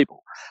just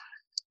people.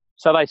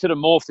 So they sort of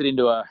morphed it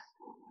into a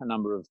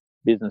number of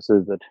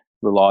businesses that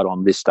relied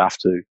on this stuff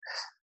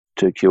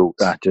to kill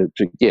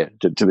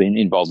to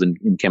be involved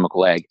in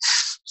chemical ag.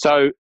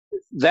 So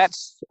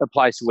that's a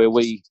place where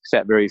we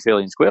sat very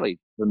fairly and squarely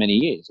for many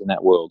years in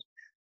that world.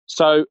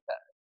 So.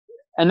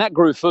 And that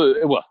grew food.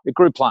 Well, it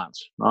grew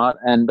plants, right?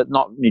 But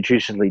not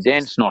nutritionally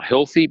dense, not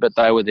healthy, but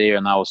they were there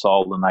and they were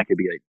sold and they could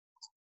be eaten.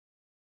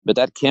 But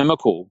that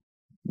chemical,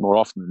 more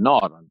often than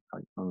not,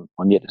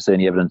 I'm yet to see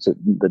any evidence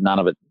that none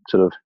of it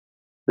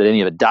that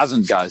any of it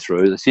doesn't go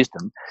through the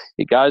system.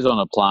 It goes on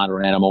a plant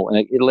or animal,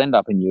 and it'll end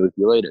up in you if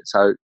you eat it.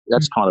 So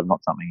that's kind of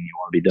not something you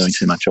want to be doing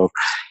too much of.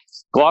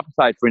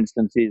 Glyphosate, for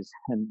instance,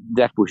 and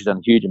Zach Bush has done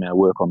a huge amount of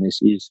work on this,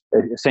 is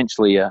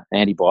essentially an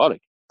antibiotic.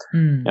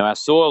 Now, our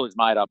soil is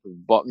made up of,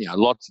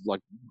 lots of,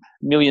 like,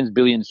 millions,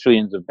 billions,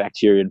 trillions of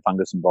bacteria and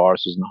fungus and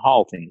viruses, and the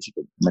whole thing is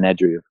a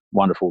menagerie of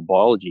wonderful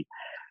biology.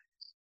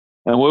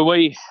 And when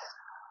we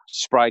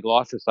spray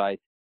glyphosate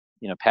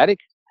in a paddock,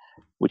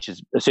 which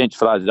is essentially,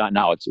 for those who don't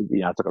know, it's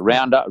like a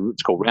Roundup.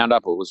 It's called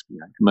Roundup, or it was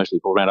commercially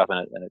called Roundup,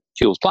 and it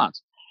kills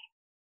plants.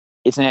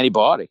 It's an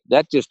antibiotic.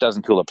 That just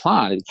doesn't kill the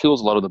plant. It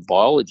kills a lot of the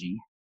biology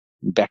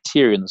and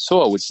bacteria in the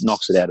soil, which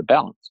knocks it out of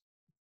balance.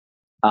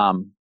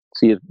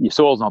 So your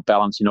soil's not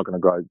balanced, you're not going to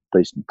grow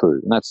decent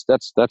food, and that's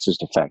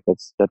just a fact.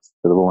 That's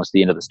sort of almost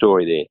the end of the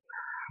story there.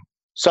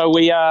 So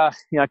we are,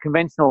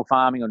 conventional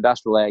farming or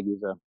industrial ag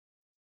is a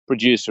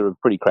producer of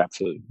pretty crap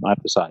food, I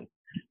have to say.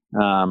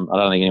 I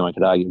don't think anyone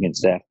could argue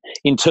against that.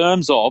 In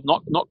terms of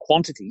not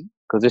quantity,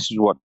 because this is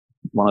what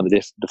one of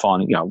the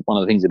defining, one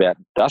of the things about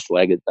industrial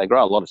ag is they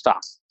grow a lot of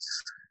stuff,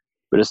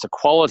 but it's the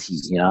quality,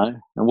 and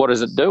what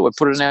does it do? We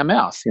put it in our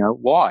mouth,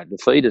 why? To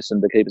feed us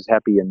and to keep us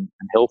happy and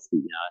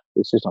healthy,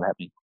 it's just not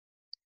happening.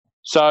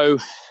 So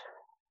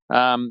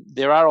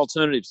there are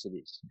alternatives to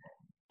this,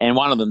 and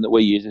one of them that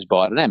we use is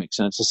biodynamics,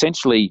 and it's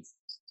essentially,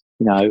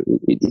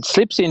 it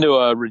slips into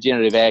a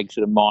regenerative ag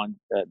sort of mind,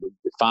 the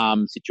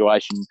farm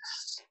situation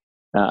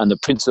and the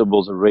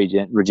principles of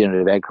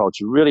regenerative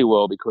agriculture really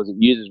well, because it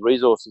uses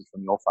resources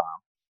from your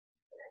farm.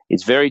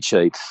 It's very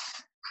cheap,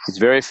 it's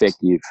very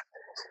effective,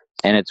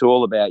 and it's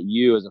all about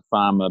you as a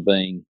farmer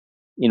being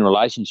in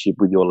relationship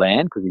with your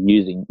land, because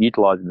you're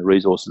utilising the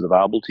resources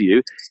available to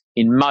you.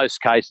 In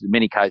most cases,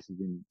 many cases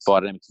in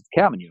biodynamics, it's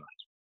cow manure.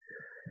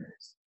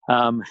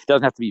 It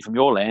doesn't have to be from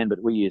your land,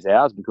 but we use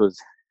ours because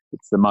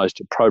it's the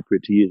most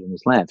appropriate to use on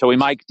this land. So we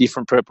make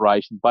different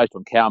preparations based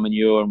on cow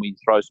manure, and we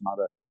throw some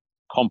other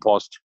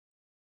compost,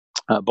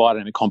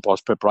 biodynamic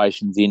compost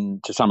preparations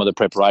into some of the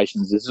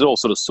preparations. This is all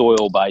sort of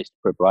soil-based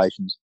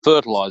preparations,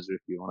 fertiliser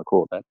if you want to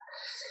call it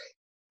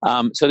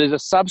that. So there's a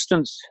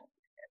substance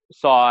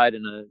side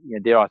and a,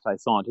 dare I say,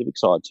 scientific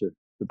side to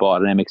the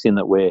biodynamics, in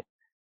that we're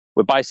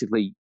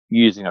basically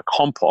using a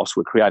compost.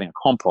 We're creating a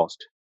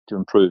compost to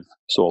improve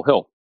soil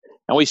health,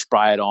 and we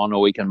spray it on,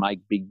 or we can make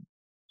big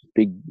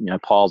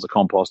piles of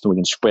compost, and we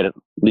can spread it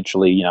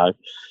literally,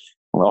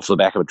 off the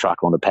back of a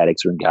truck onto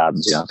paddocks or in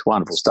gardens. It's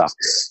wonderful stuff.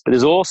 But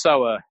there's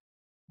also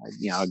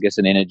I guess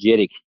an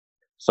energetic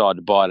side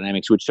to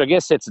biodynamics, which I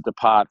guess sets it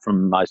apart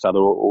from most other,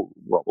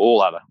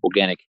 all other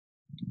organic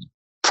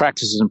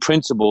practices and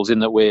principles, in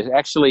that we're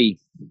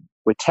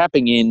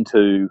tapping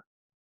into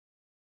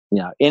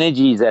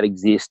energies that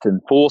exist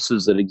and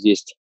forces that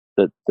exist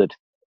that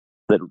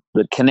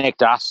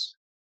connect us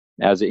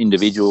as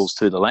individuals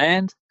to the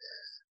land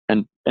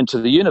and to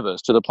the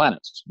universe, to the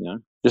planets.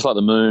 Just like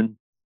the moon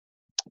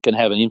can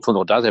have an influence,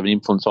 or does have an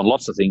influence, on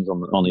lots of things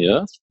on the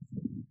earth.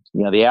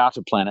 The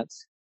outer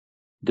planets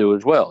do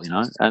as well,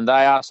 and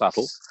they are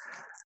subtle,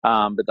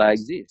 but they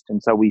exist.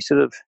 And so we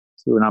sort of,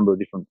 through a number of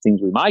different things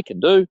we make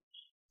and do,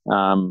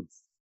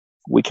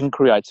 we can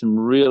create some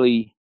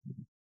really,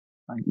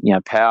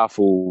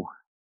 powerful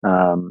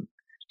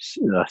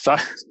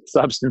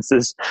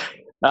substances.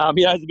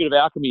 There's a bit of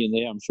alchemy in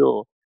there, I'm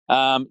sure,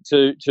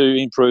 to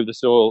improve the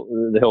soil,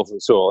 the health of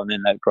the soil, and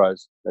then that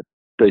grows that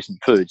decent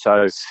food.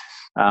 So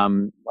I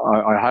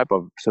hope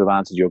I've sort of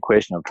answered your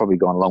question. I've probably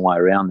gone a long way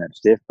around that,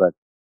 Steph, but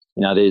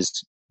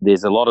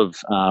there's a lot of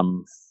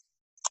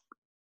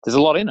there's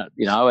a lot in it,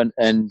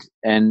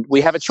 and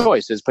we have a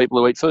choice as people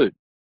who eat food.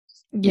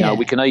 Yeah.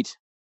 We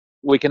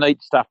can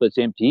eat stuff that's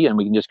empty, and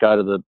we can just go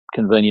to the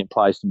convenient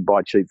place and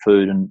buy cheap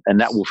food, and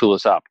that will fill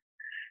us up.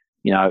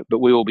 But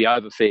we will be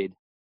overfed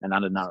and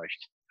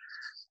undernourished.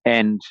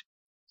 And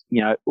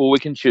or we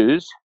can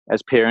choose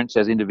as parents,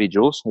 as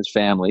individuals, as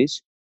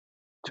families,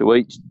 to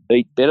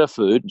eat better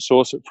food and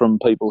source it from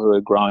people who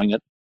are growing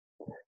it,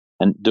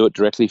 and do it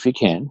directly if you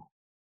can,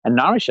 and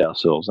nourish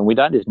ourselves. And we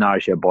don't just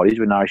nourish our bodies,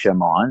 we nourish our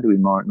mind, we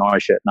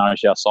nourish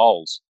our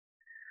souls.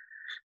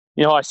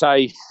 I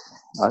say,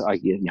 I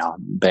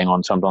bang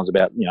on sometimes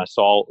about,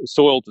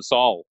 soil to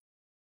soul.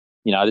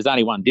 There's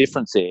only one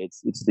difference there.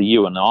 It's the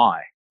you and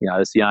I.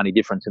 It's the only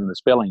difference in the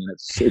spelling, and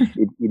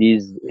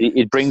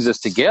it brings us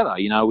together.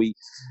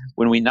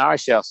 When we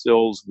nourish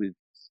ourselves with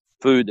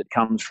food that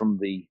comes from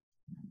the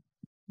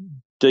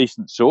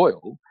decent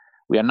soil,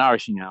 we are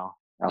nourishing our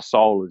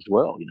soul as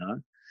well.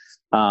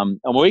 And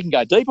we can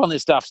go deep on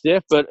this stuff,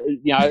 Steph, but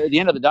at the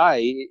end of the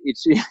day,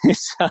 it's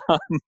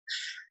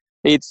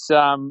I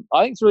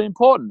think it's really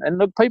important. And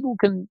look, people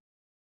can,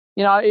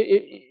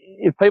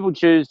 if people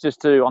choose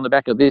just to, on the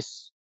back of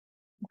this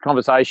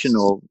conversation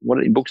or what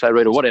books they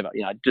read or whatever,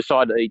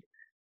 decide to eat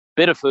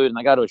better food, and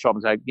they go to a shop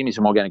and say, "Give me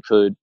some organic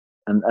food,"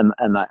 and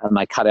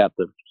they cut out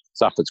the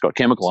stuff that's got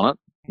chemical on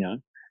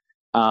it,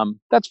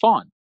 that's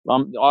fine.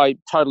 I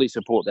totally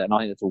support that, and I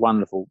think it's a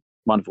wonderful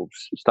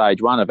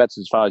stage one. If that's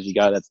as far as you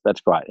go,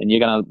 that's great, and you're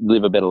going to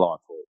live a better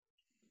life for it.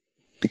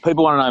 If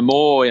people want to know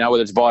more,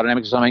 whether it's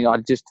biodynamics or something, I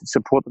just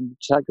support them,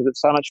 because it's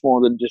so much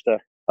more than just a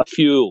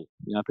fuel.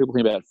 People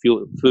think about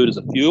food as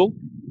a fuel.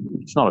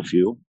 It's not a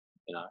fuel.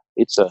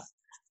 It's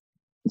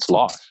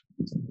life.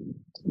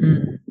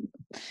 Mm.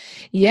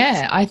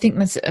 Yeah, I think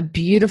that's a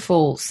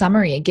beautiful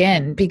summary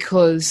again,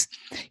 because,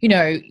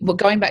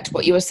 going back to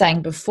what you were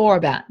saying before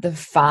about the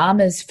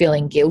farmers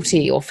feeling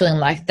guilty or feeling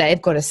like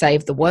they've got to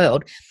save the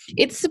world,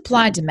 it's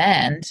supply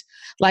demand.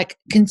 Like,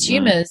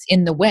 consumers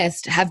in the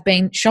West have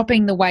been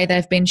shopping the way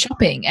they've been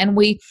shopping, and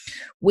we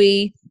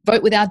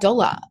vote with our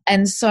dollar.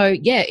 And so,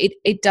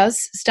 it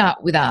does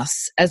start with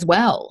us as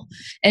well.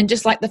 And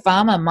just like the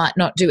farmer might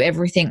not do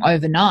everything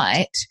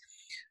overnight,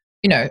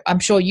 I'm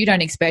sure you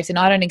don't expect, and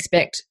I don't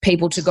expect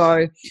people to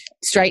go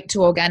straight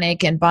to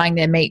organic and buying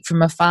their meat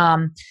from a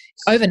farm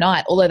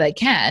overnight, although they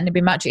can. It'd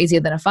be much easier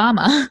than a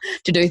farmer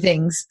to do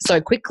things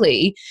so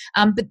quickly.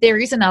 But there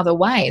is another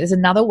way. There's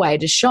another way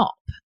to shop.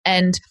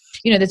 And,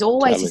 there's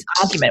always this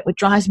argument, which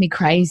drives me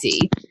crazy,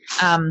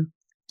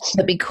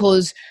 that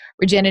because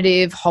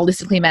regenerative,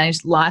 holistically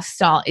managed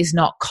lifestyle is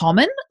not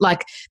common,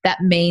 like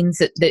that means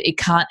that it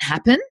can't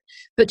happen.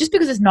 But just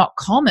because it's not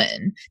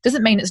common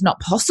doesn't mean it's not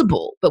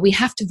possible. But we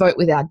have to vote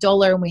with our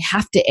dollar, and we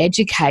have to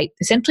educate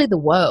essentially the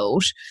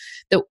world.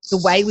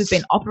 The way we've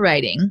been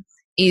operating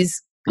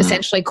is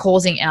essentially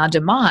causing our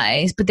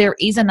demise, but there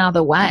is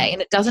another way,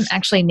 and it doesn't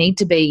actually need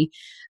to be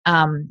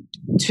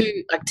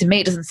to me,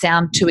 it doesn't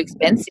sound too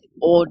expensive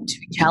or too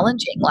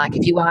challenging. Like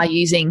if you are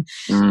using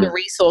the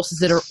resources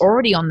that are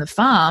already on the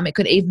farm, it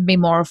could even be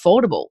more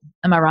affordable.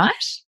 Am I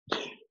right?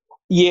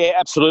 Yeah,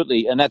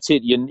 absolutely. And that's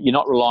it. You're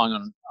not relying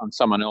on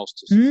someone else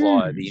to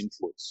supply the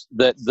inputs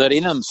that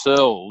in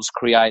themselves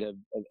create a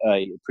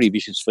pretty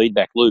vicious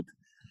feedback loop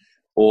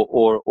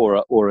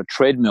or a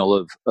treadmill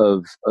of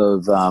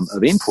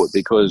input,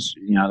 because,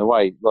 the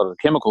way a lot of the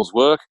chemicals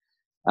work,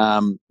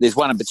 there's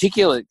one in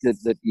particular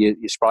that you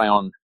spray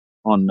on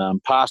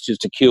pastures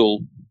to kill,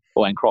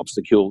 or in crops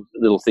to kill, a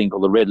little thing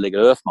called the red-legged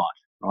earth mite,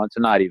 right? It's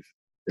a native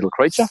little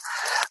creature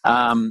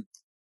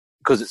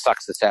because it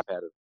sucks the sap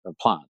out of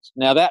plants.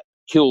 Now, that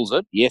kills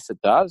it. Yes, it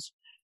does.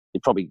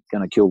 It's probably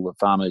going to kill the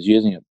farmers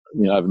using it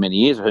over many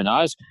years, who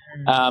knows.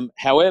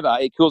 However,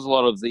 it kills a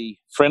lot of the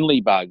friendly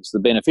bugs, the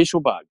beneficial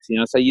bugs,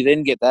 so you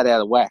then get that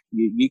out of whack.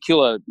 You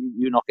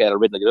knock out a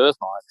red-legged earth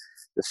mite,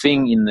 the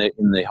thing in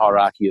the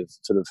hierarchy of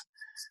sort of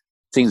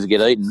things that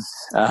get eaten,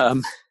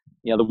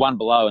 the one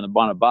below and the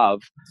one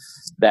above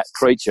that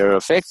creature are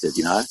affected,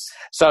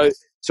 So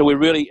we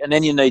really, and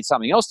then you need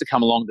something else to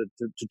come along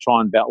to try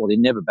and balance. Well, they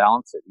never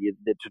balance it.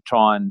 To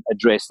try and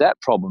address that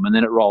problem, and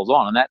then it rolls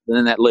on, and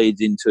then that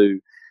leads into,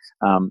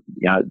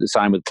 the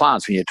same with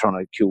plants when you're trying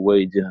to kill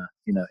weeds in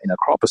a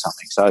crop or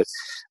something. So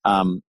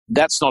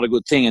that's not a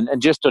good thing.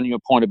 And just on your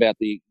point about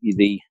the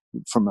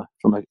from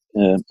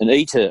an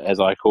eater, as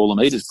I call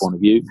them, eater's point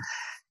of view,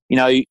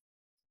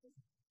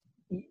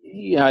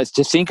 it's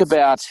to think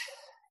about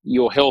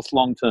your health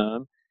long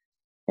term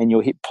and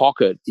your hip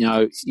pocket.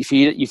 If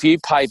you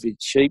pay for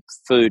cheap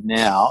food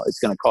now, it's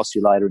going to cost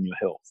you later in your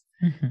health,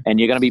 and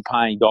you're going to be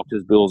paying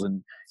doctors' bills.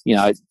 And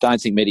don't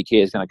think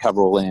Medicare is going to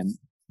cover all them.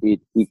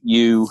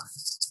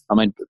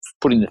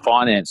 Putting the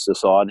finance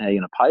aside and how you're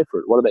going to pay for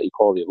it. What about your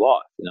quality of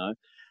life?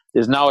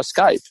 There's no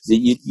escape.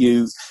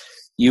 You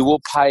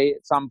will pay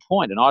at some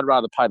point, and I'd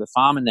rather pay the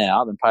farmer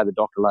now than pay the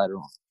doctor later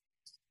on.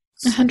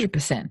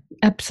 100%.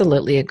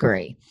 Absolutely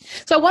agree.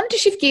 So I wanted to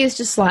shift gears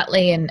just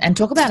slightly and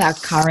talk about our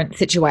current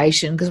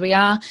situation, because we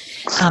are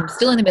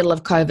still in the middle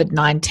of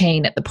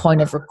COVID-19 at the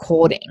point of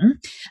recording.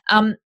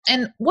 And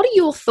what are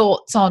your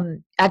thoughts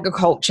on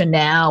agriculture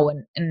now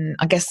and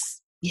I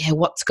guess,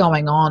 what's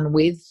going on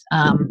with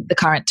the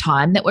current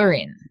time that we're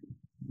in?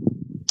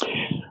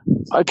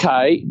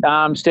 Okay,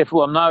 Steph,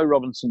 well, I'm no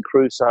Robinson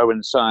Crusoe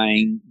in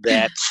saying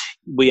that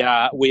we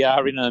are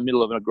in the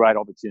middle of a great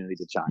opportunity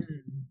to change.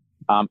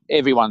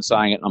 Everyone's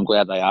saying it, and I'm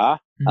glad they are.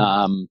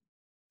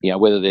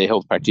 Whether they're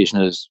health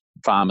practitioners,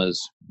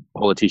 farmers,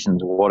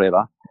 politicians, or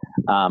whatever.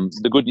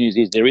 The good news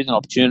is there is an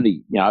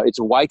opportunity. It's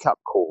a wake-up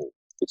call.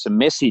 It's a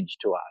message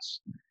to us.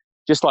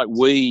 Just like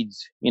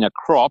weeds in a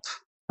crop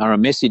are a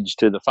message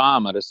to the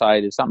farmer to say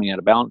there's something out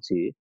of balance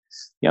here.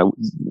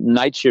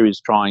 Nature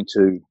is trying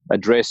to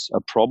address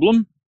a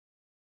problem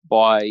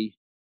by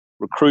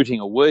recruiting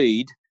a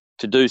weed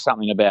to do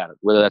something about it,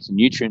 whether that's a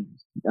nutrient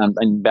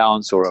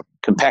imbalance or a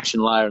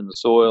compaction layer in the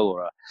soil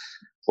or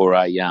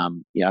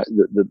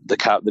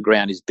the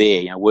ground is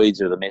bare.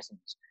 Weeds are the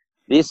messengers.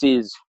 This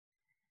is,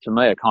 to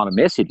me, a kind of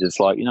message. It's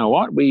like,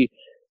 what, we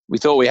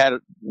thought we had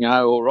it,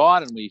 all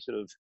right, and we sort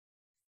of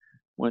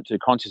weren't too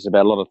conscious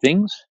about a lot of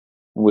things,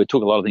 and we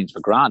took a lot of things for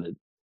granted.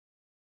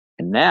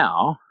 And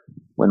now,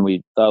 when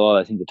a lot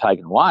of those things are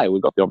taken away,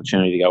 we've got the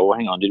opportunity to go, well,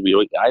 hang on, did we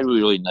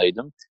really need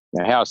them?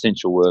 How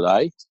essential were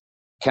they?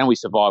 Can we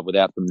survive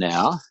without them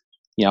now?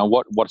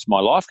 What's my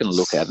life going to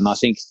look at? And I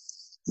think,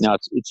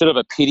 it's sort of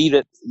a pity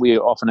that we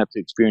often have to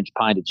experience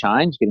pain to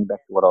change, getting back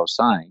to what I was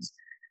saying.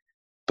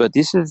 But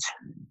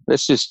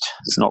let's just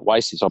not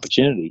waste this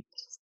opportunity.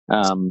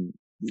 And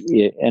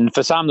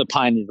for some, the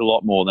pain is a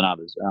lot more than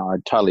others. I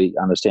totally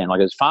understand.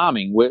 Like as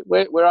farming, we're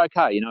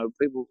okay.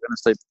 People are going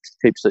to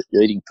keep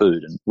eating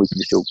food, and we can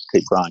still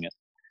keep growing it.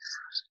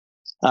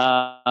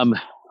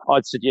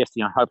 I'd suggest,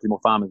 hopefully more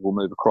farmers will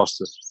move across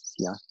to,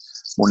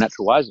 more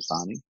natural ways of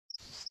farming.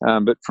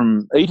 But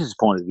from eaters'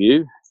 point of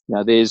view,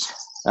 there's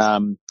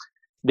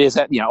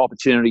that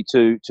opportunity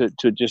to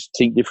just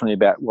think differently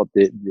about what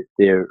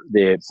they're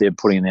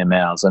putting in their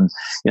mouths. And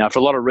for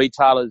a lot of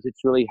retailers,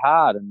 it's really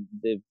hard, and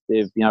they've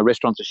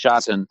restaurants are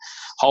shut and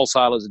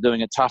wholesalers are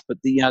doing it tough. But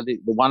the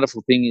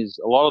wonderful thing is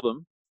a lot of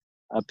them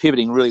are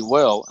pivoting really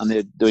well, and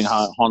they're doing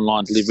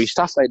online delivery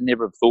stuff they'd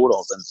never have thought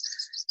of. And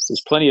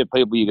there's plenty of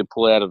people you could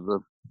pull out of the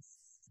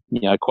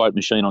quote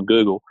machine on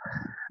Google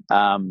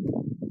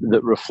that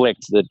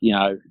reflect that,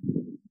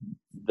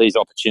 these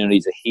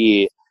opportunities are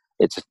here.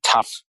 It's a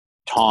tough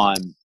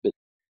time, but,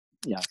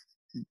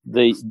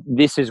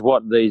 this is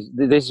what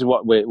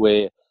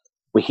we're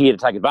here to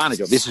take advantage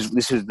of. This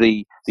is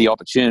the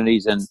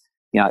opportunities, and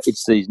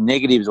it's these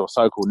negatives or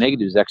so-called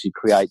negatives that actually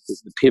create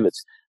the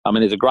pivots. I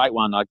mean, there's a great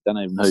one. I don't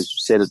even know who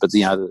said it, but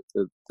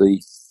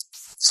the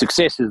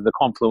success is the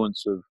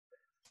confluence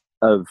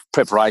of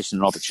preparation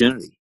and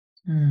opportunity.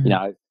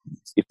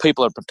 If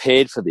people are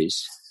prepared for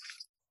this,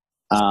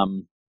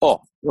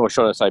 or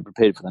should I say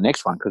prepared for the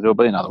next one, because there'll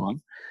be another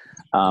one,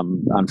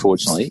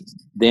 unfortunately,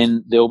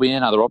 then there'll be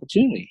another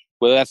opportunity,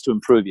 whether that's to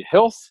improve your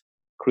health,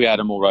 create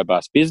a more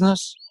robust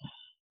business,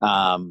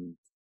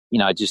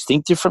 just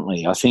think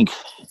differently. I think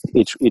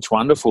it's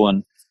wonderful.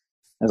 And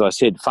as I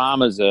said,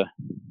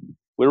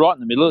 we're right in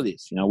the middle of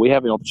this. We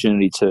have an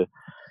opportunity to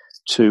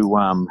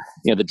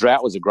the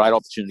drought was a great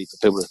opportunity for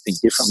people to think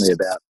differently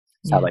about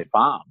how they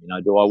farm.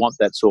 Do I want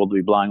that soil to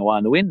be blowing away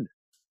in the wind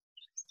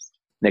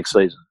next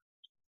season?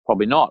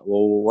 Probably not.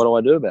 Well, what do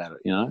I do about it?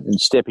 And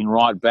stepping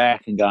right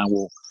back and going,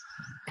 well,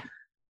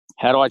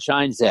 how do I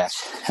change that?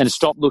 And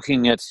stop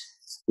looking at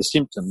the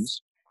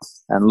symptoms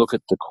and look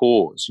at the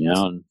cause.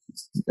 And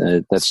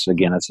that's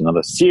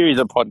another series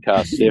of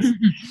podcasts, Steph,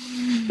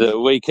 that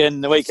we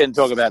can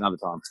talk about another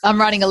time. I'm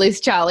writing a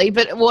list, Charlie.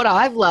 But what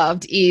I've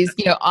loved is,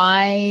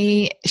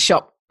 I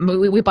shop.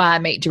 We buy our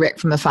meat direct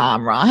from the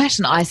farm, right?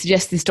 And I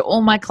suggest this to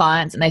all my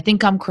clients, and they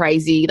think I'm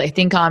crazy. They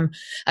think I'm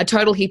a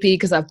total hippie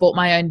because I've bought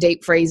my own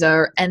deep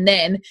freezer. And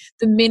then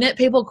the minute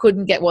people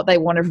couldn't get what they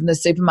wanted from the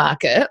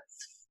supermarket,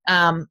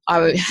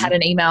 I had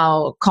an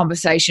email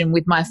conversation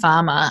with my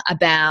farmer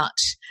about,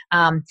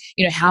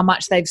 how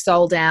much they've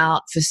sold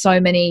out for so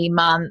many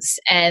months.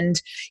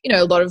 And,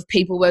 a lot of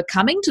people were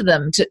coming to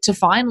them to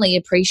finally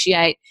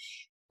appreciate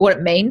what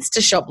it means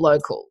to shop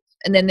local.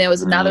 And then there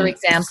was another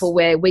example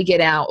where we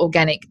get our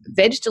organic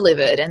veg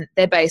delivered, and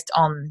they're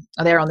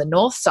on the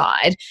north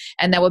side,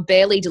 and they were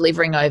barely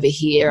delivering over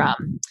here.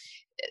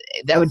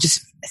 They were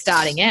just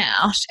starting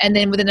out. And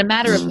then within a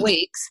matter of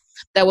weeks,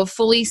 they were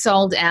fully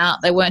sold out.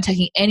 They weren't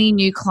taking any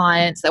new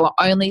clients. They were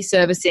only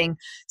servicing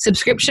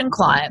subscription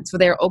clients for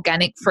their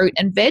organic fruit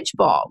and veg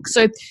box.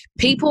 So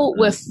people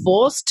were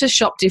forced to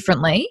shop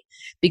differently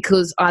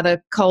because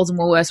either Coles and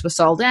Woolworths were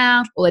sold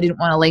out, or they didn't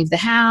want to leave the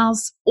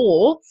house,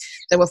 or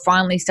they were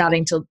finally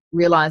starting to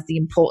realize the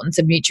importance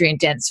of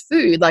nutrient-dense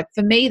food. Like,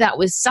 for me, that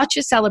was such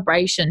a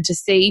celebration to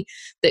see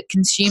that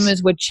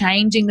consumers were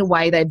changing the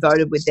way they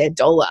voted with their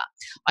dollar.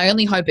 I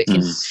only hope it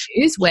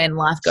continues when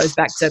life goes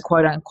back to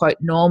quote-unquote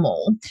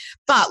normal.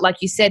 But like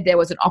you said, there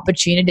was an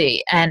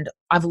opportunity, and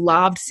I've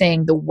loved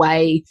seeing the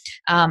way,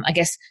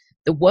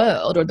 the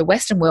world, or the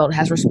Western world,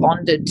 has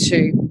responded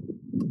to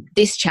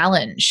this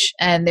challenge,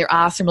 and there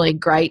are some really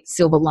great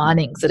silver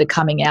linings that are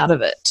coming out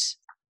of it.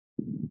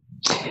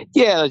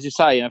 Yeah, as you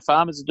say,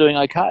 farmers are doing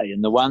okay,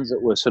 and the ones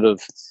that were sort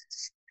of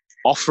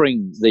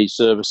offering these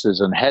services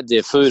and had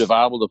their food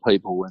available to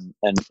people,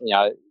 and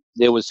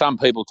there was some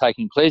people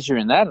taking pleasure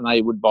in that, and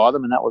they would buy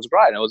them, and that was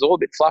great. And it was all a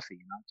bit fluffy,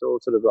 it's all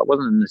sort of, it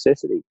wasn't a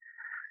necessity.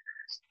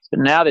 But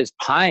now there's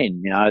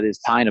pain, there's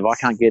pain of I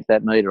can't get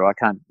that meat, or I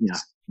can't,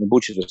 the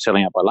butchers were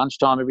selling out by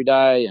lunchtime every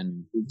day,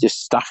 and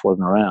just stuff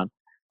wasn't around.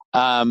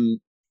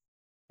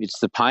 It's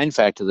the pain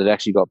factor that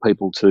actually got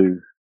people to,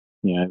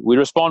 we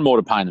respond more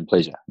to pain than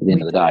pleasure at the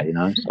end of the day,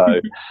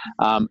 So,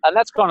 and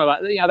that's kind of,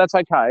 that's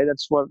okay.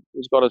 That's what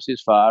has got us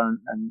this far,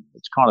 and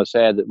it's kind of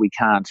sad that we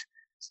can't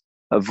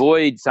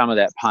avoid some of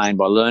that pain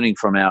by learning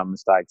from our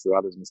mistakes or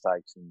others'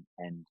 mistakes,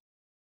 and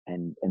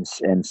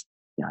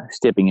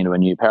stepping into a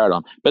new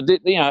paradigm. But as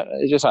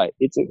you say,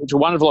 it's a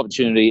wonderful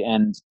opportunity,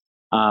 and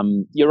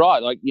you're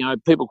right. Like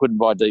people couldn't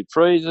buy deep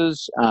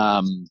freezers.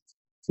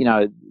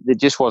 There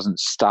just wasn't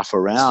stuff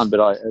around.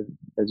 But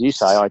as you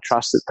say, I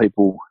trust that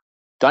people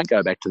don't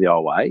go back to the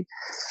old way.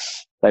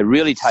 They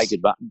really take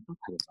advantage.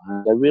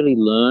 They really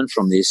learn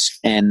from this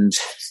and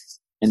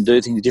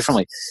do things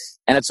differently.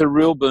 And it's a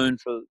real boon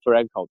for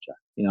agriculture.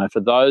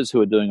 For those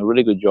who are doing a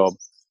really good job,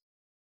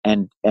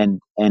 and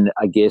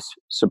I guess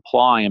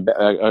supplying.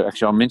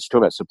 Actually, I meant to talk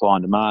about supply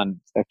and demand.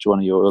 Back to one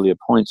of your earlier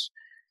points,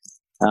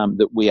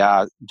 that we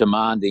are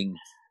demanding,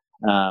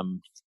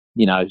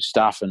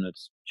 stuff, and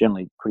it's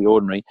generally pretty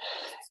ordinary.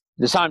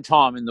 At the same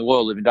time, in the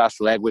world of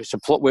industrial ag, we're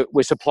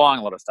supplying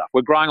a lot of stuff.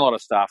 We're growing a lot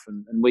of stuff,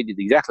 and we did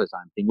exactly the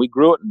same thing. We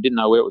grew it and didn't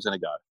know where it was going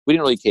to go. We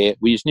didn't really care.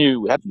 We just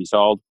knew it had to be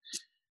sold,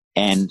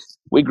 and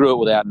we grew it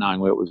without knowing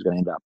where it was going to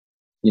end up.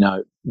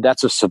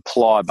 That's a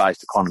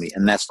supply-based economy,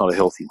 and that's not a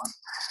healthy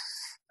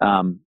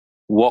one.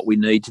 What we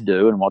need to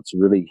do, and what's a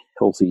really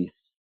healthy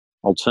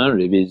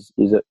alternative, is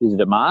a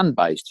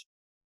demand-based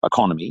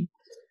economy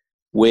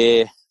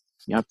where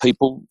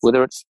people,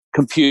 whether it's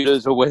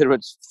computers or whether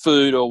it's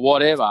food or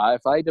whatever,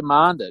 if they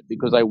demand it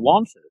because they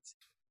want it,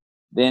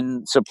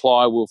 then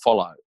supply will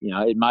follow.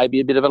 It may be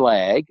a bit of a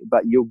lag,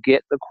 but you'll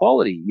get the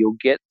quality. You'll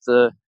get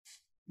the,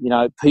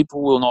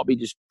 people will not be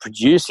just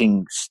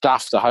producing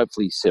stuff to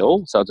hopefully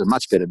sell, so it's a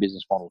much better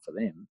business model for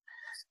them.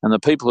 And the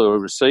people who are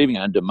receiving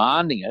it and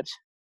demanding it,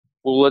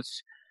 well,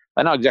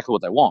 they know exactly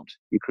what they want.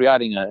 You're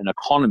creating an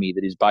economy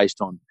that is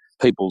based on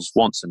people's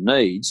wants and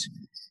needs,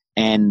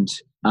 and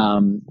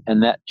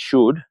that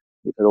should,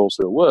 if it all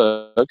sort of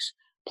works,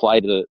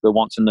 play to the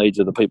wants and needs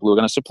of the people who are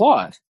going to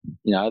supply it.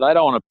 You know, they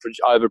don't want to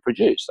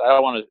overproduce. They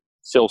don't want to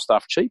sell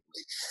stuff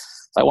cheaply.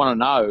 They want to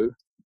know,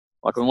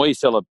 like when we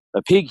sell a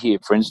pig here,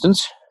 for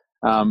instance,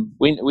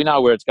 we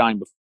know where it's going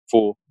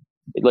before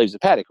it leaves the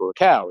paddock, or a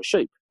cow or a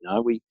sheep. You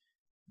know,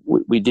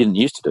 we didn't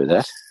used to do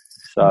that.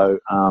 So,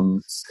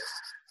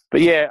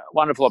 but yeah,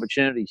 wonderful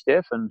opportunity,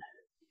 Steph, and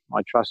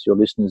I trust your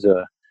listeners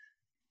are,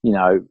 you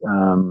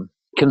know,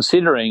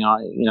 considering,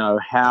 you know,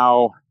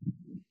 how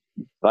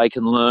they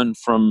can learn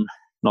from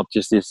not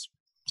just this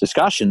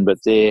discussion, but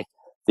their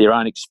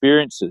own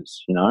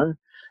experiences, you know,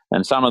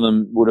 and some of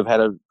them would have had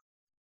a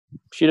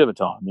shit of a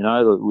time, you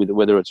know,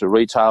 whether it's a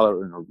retailer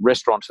or a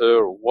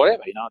restaurateur or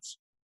whatever, you know.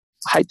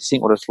 I hate to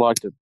think what it's like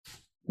to,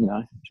 you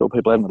know, sure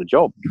people haven't got a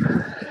job.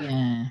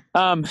 Yeah.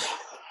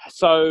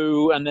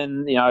 So, and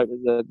then, you know,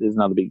 there's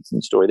another big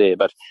story there,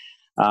 but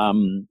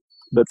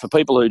for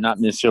people who are not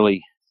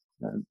necessarily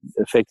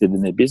affected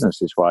in their business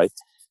this way,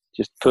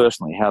 just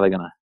personally, how are they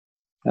going to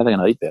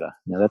eat better?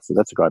 You know, that's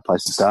a great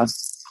place to start.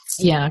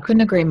 Yeah, I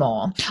couldn't agree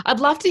more. I'd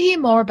love to hear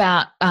more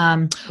about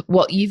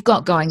what you've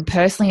got going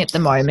personally at the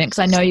moment, because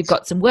I know you've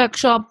got some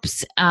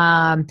workshops,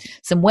 some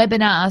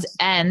webinars,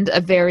 and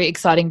a very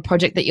exciting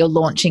project that you're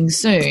launching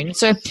soon.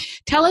 So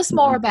tell us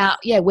more about,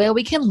 where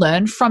we can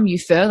learn from you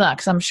further,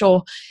 because I'm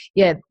sure,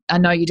 I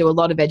know you do a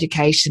lot of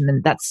education,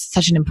 and that's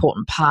such an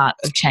important part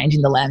of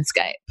changing the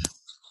landscape.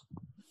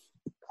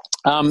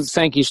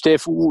 Thank you,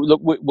 Steph.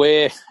 Look,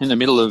 we're in the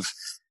middle of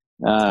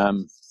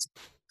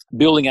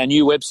building our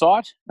new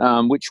website,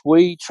 which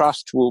we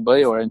trust will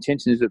be, or our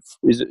intention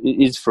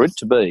is for it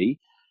to be,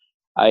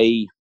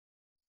 a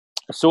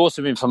source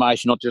of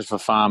information not just for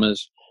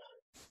farmers,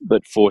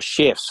 but for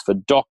chefs, for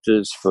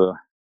doctors, for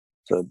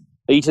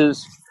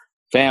eaters,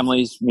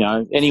 families, you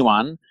know,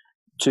 anyone,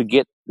 to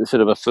get the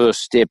sort of a first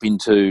step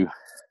into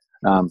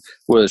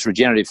whether it's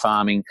regenerative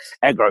farming,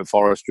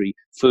 agroforestry,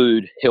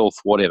 food, health,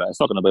 whatever. It's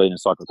not going to be an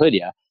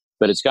encyclopedia,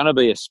 but it's going to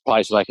be a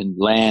place where they can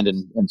land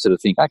and sort of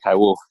think, okay,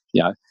 well,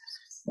 you know,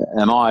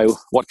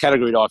 what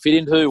category do I fit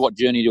into? What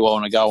journey do I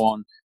want to go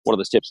on? What are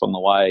the steps along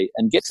the way?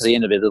 And get to the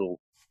end of their little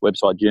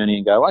website journey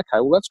and go, okay,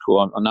 well, that's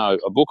cool. I know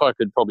a book I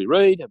could probably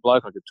read, a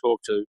bloke I could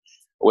talk to,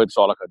 a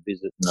website I could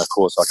visit, and a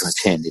course I can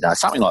attend, you know,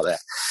 something like that.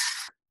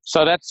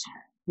 So that's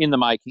in the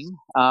making.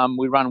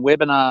 We run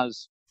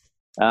webinars,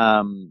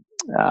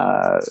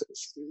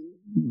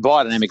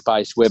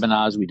 biodynamic-based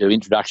webinars. We do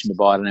introduction to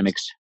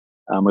biodynamics.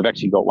 We've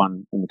actually got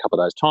one in a couple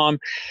of days' time.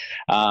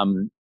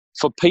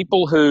 For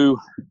people who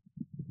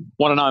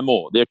want to know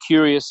more, they're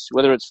curious,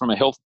 whether it's from a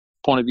health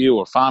point of view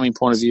or a farming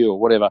point of view or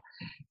whatever,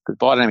 because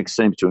biodynamics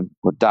seems to,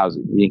 what it does,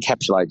 it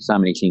encapsulates so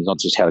many things, not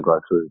just how to grow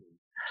food.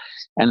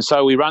 And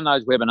so we run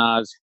those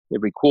webinars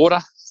every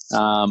quarter,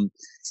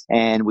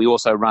 and we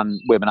also run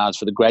webinars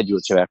for the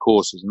graduates of our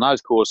courses, and those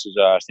courses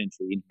are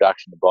essentially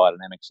Introduction to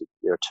Biodynamics.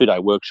 They're a 2-day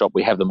workshop.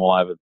 We have them all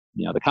over,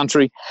 you know, the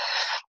country,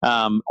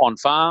 on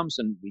farms,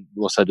 and we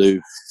also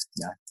do,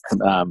 you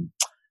know,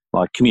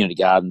 like community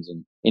gardens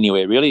and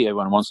anywhere really.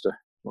 Everyone wants to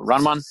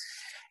run one.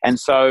 And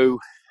so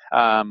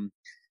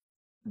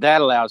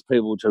that allows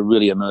people to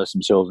really immerse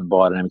themselves in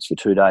biodynamics for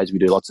 2 days. We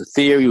do lots of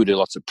theory, we do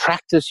lots of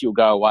practice. You'll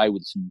go away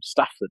with some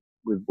stuff that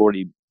we've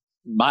already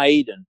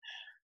made, and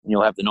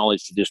you'll have the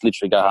knowledge to just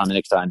literally go home the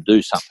next day and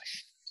do something.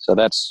 So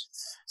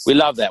we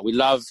love that. We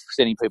love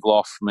sending people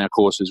off from our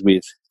courses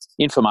with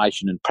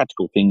information and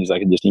practical things they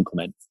can just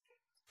implement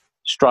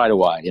straight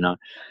away, you know.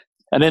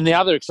 And then the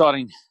other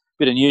exciting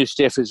bit of news,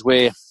 Steph, is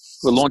we're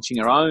launching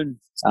our own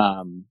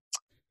our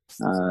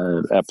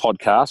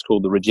podcast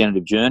called The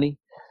Regenerative Journey.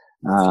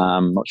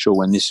 I'm not sure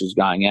when this is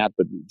going out,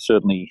 but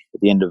certainly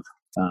at the end of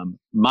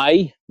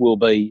May we'll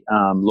be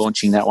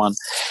launching that one.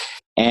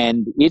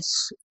 And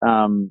it's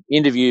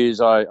interviews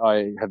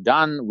I have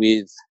done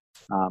with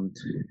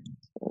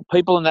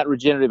people in that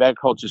regenerative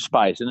agriculture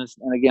space. And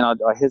again, I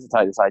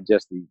hesitate to say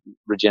just the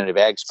regenerative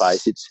ag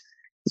space. It's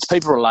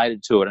people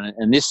related to it.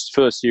 And this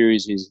first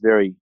series is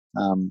very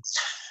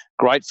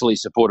gratefully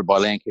supported by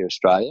Landcare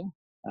Australia.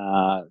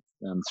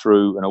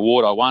 Through an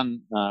award I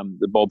won,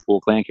 the Bob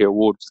Hawke Landcare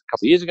Award a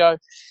couple of years ago.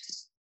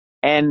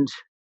 And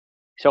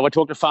so I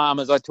talked to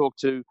farmers. I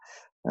talked to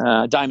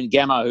Damon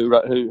Gammo,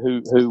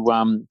 who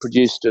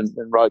produced and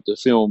wrote the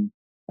film,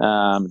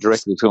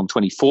 directed the film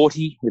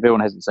 2040. If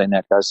everyone hasn't seen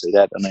that, go see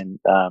that. And then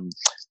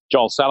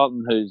Joel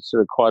Salatin, who's sort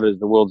of quoted as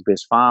the world's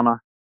best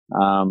farmer.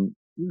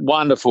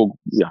 Wonderful,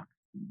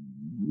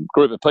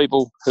 group of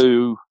people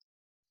who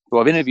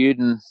I've interviewed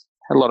and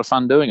had a lot of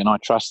fun doing. And I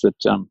trust that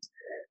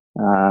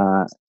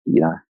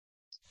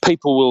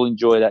people will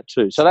enjoy that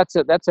too. So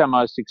that's our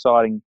most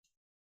exciting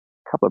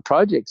couple of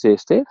projects there,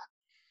 Steph.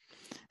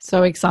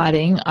 So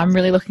exciting. I'm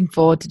really looking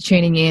forward to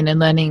tuning in and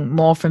learning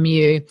more from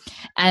you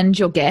and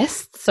your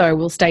guests. So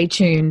we'll stay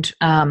tuned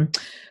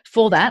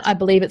For that, I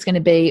believe it's going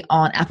to be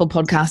on Apple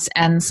Podcasts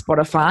and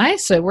Spotify.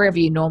 So wherever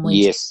you normally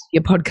get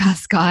your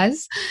podcasts,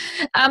 guys.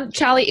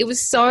 Charlie, it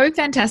was so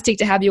fantastic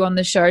to have you on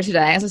the show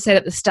today. As I said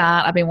at the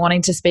start, I've been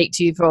wanting to speak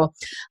to you for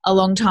a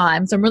long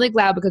time. So I'm really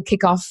glad we could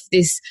kick off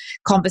this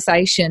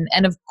conversation.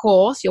 And of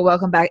course, you're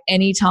welcome back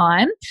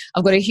anytime.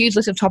 I've got a huge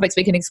list of topics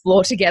we can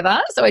explore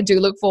together. So I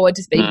do look forward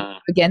to speaking to you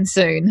again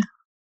soon.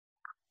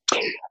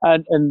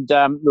 And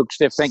look,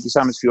 Steph, thank you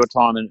so much for your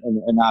time and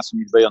asking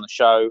me to be on the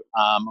show.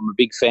 I'm a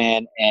big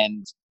fan,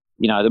 and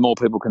the more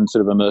people can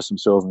sort of immerse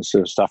themselves in this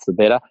sort of stuff, the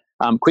better.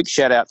 Quick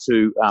shout out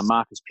to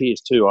Marcus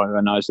Pearce too. I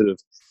know sort of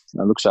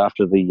looks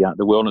after the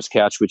Wellness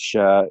Couch, which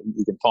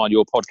you can find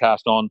your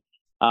podcast on.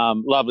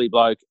 Lovely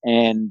bloke,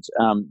 and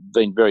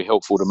been very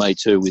helpful to me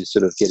too with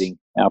sort of getting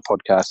our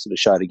podcast to the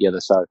show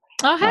together. So,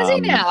 has he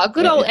now? A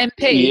good old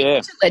MP,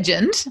 yeah,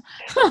 legend.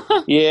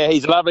 Yeah,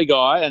 he's a lovely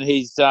guy, and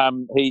he's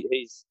been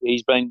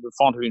the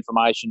font of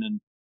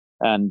information,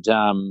 and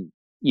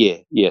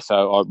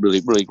So I'm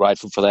really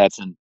grateful for that,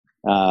 and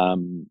I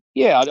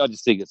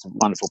just think it's a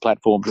wonderful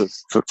platform for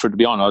to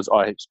be on.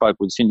 I spoke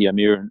with Cindy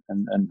O'Meara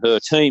and her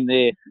team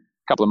there a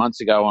couple of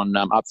months ago on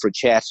Up for a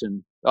Chat,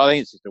 and I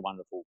think it's just a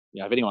wonderful.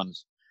 If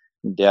anyone's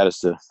in doubt as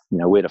to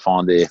where to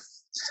find their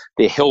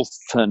health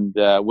and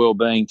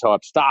well-being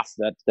type stuff,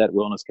 that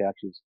Wellness Couch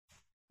is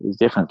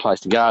definitely a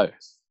place to go.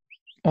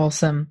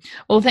 Awesome.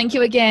 Well, thank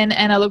you again,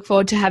 and I look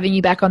forward to having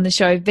you back on the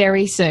show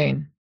very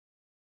soon.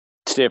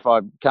 Steph, I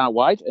can't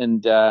wait,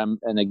 and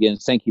again,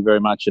 thank you very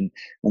much, and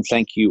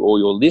thank you all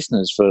your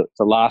listeners for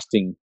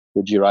lasting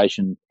the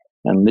duration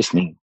and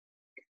listening.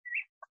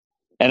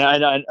 And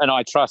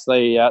I trust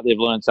they've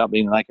learned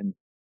something and they can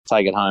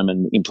take it home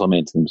and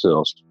implement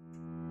themselves.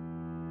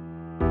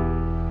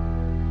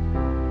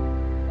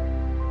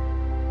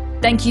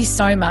 Thank you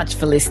so much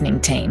for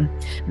listening, team.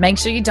 Make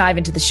sure you dive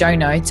into the show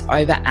notes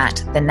over at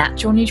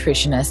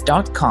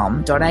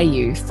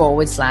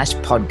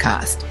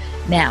thenaturalnutritionist.com.au/podcast.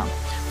 Now,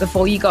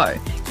 before you go,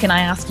 can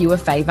I ask you a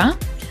favour?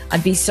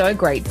 I'd be so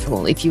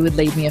grateful if you would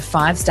leave me a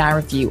 5-star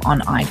review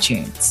on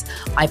iTunes.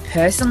 I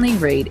personally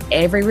read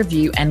every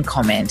review and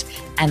comment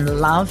and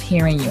love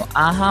hearing your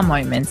aha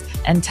moments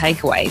and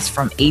takeaways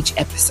from each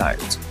episode.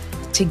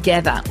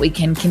 Together, we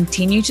can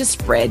continue to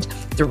spread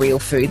the real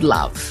food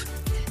love.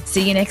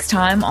 See you next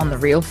time on The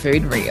Real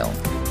Food Reel.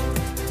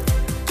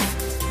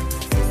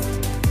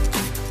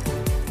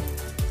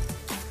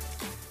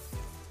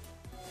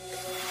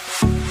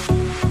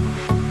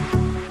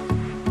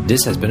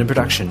 This has been a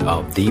production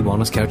of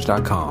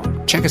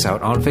TheWellnessCouch.com. Check us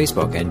out on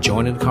Facebook and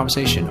join in the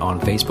conversation on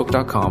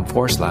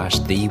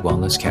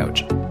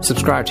Facebook.com/TheWellnessCouch.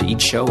 Subscribe to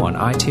each show on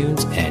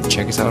iTunes and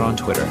check us out on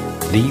Twitter.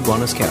 The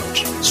Wellness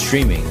Couch,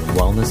 streaming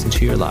wellness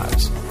into your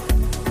lives.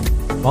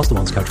 Whilst the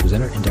Wellness Couch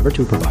presenter endeavor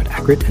to provide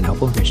accurate and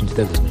helpful information to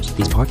their listeners,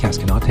 these podcasts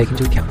cannot take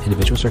into account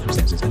individual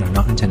circumstances and are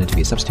not intended to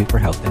be a substitute for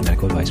health and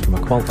medical advice from a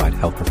qualified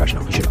health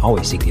professional. You should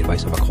always seek the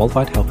advice of a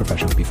qualified health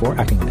professional before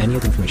acting on any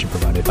of the information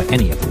provided by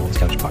any of the Wellness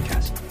Couch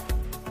podcasts.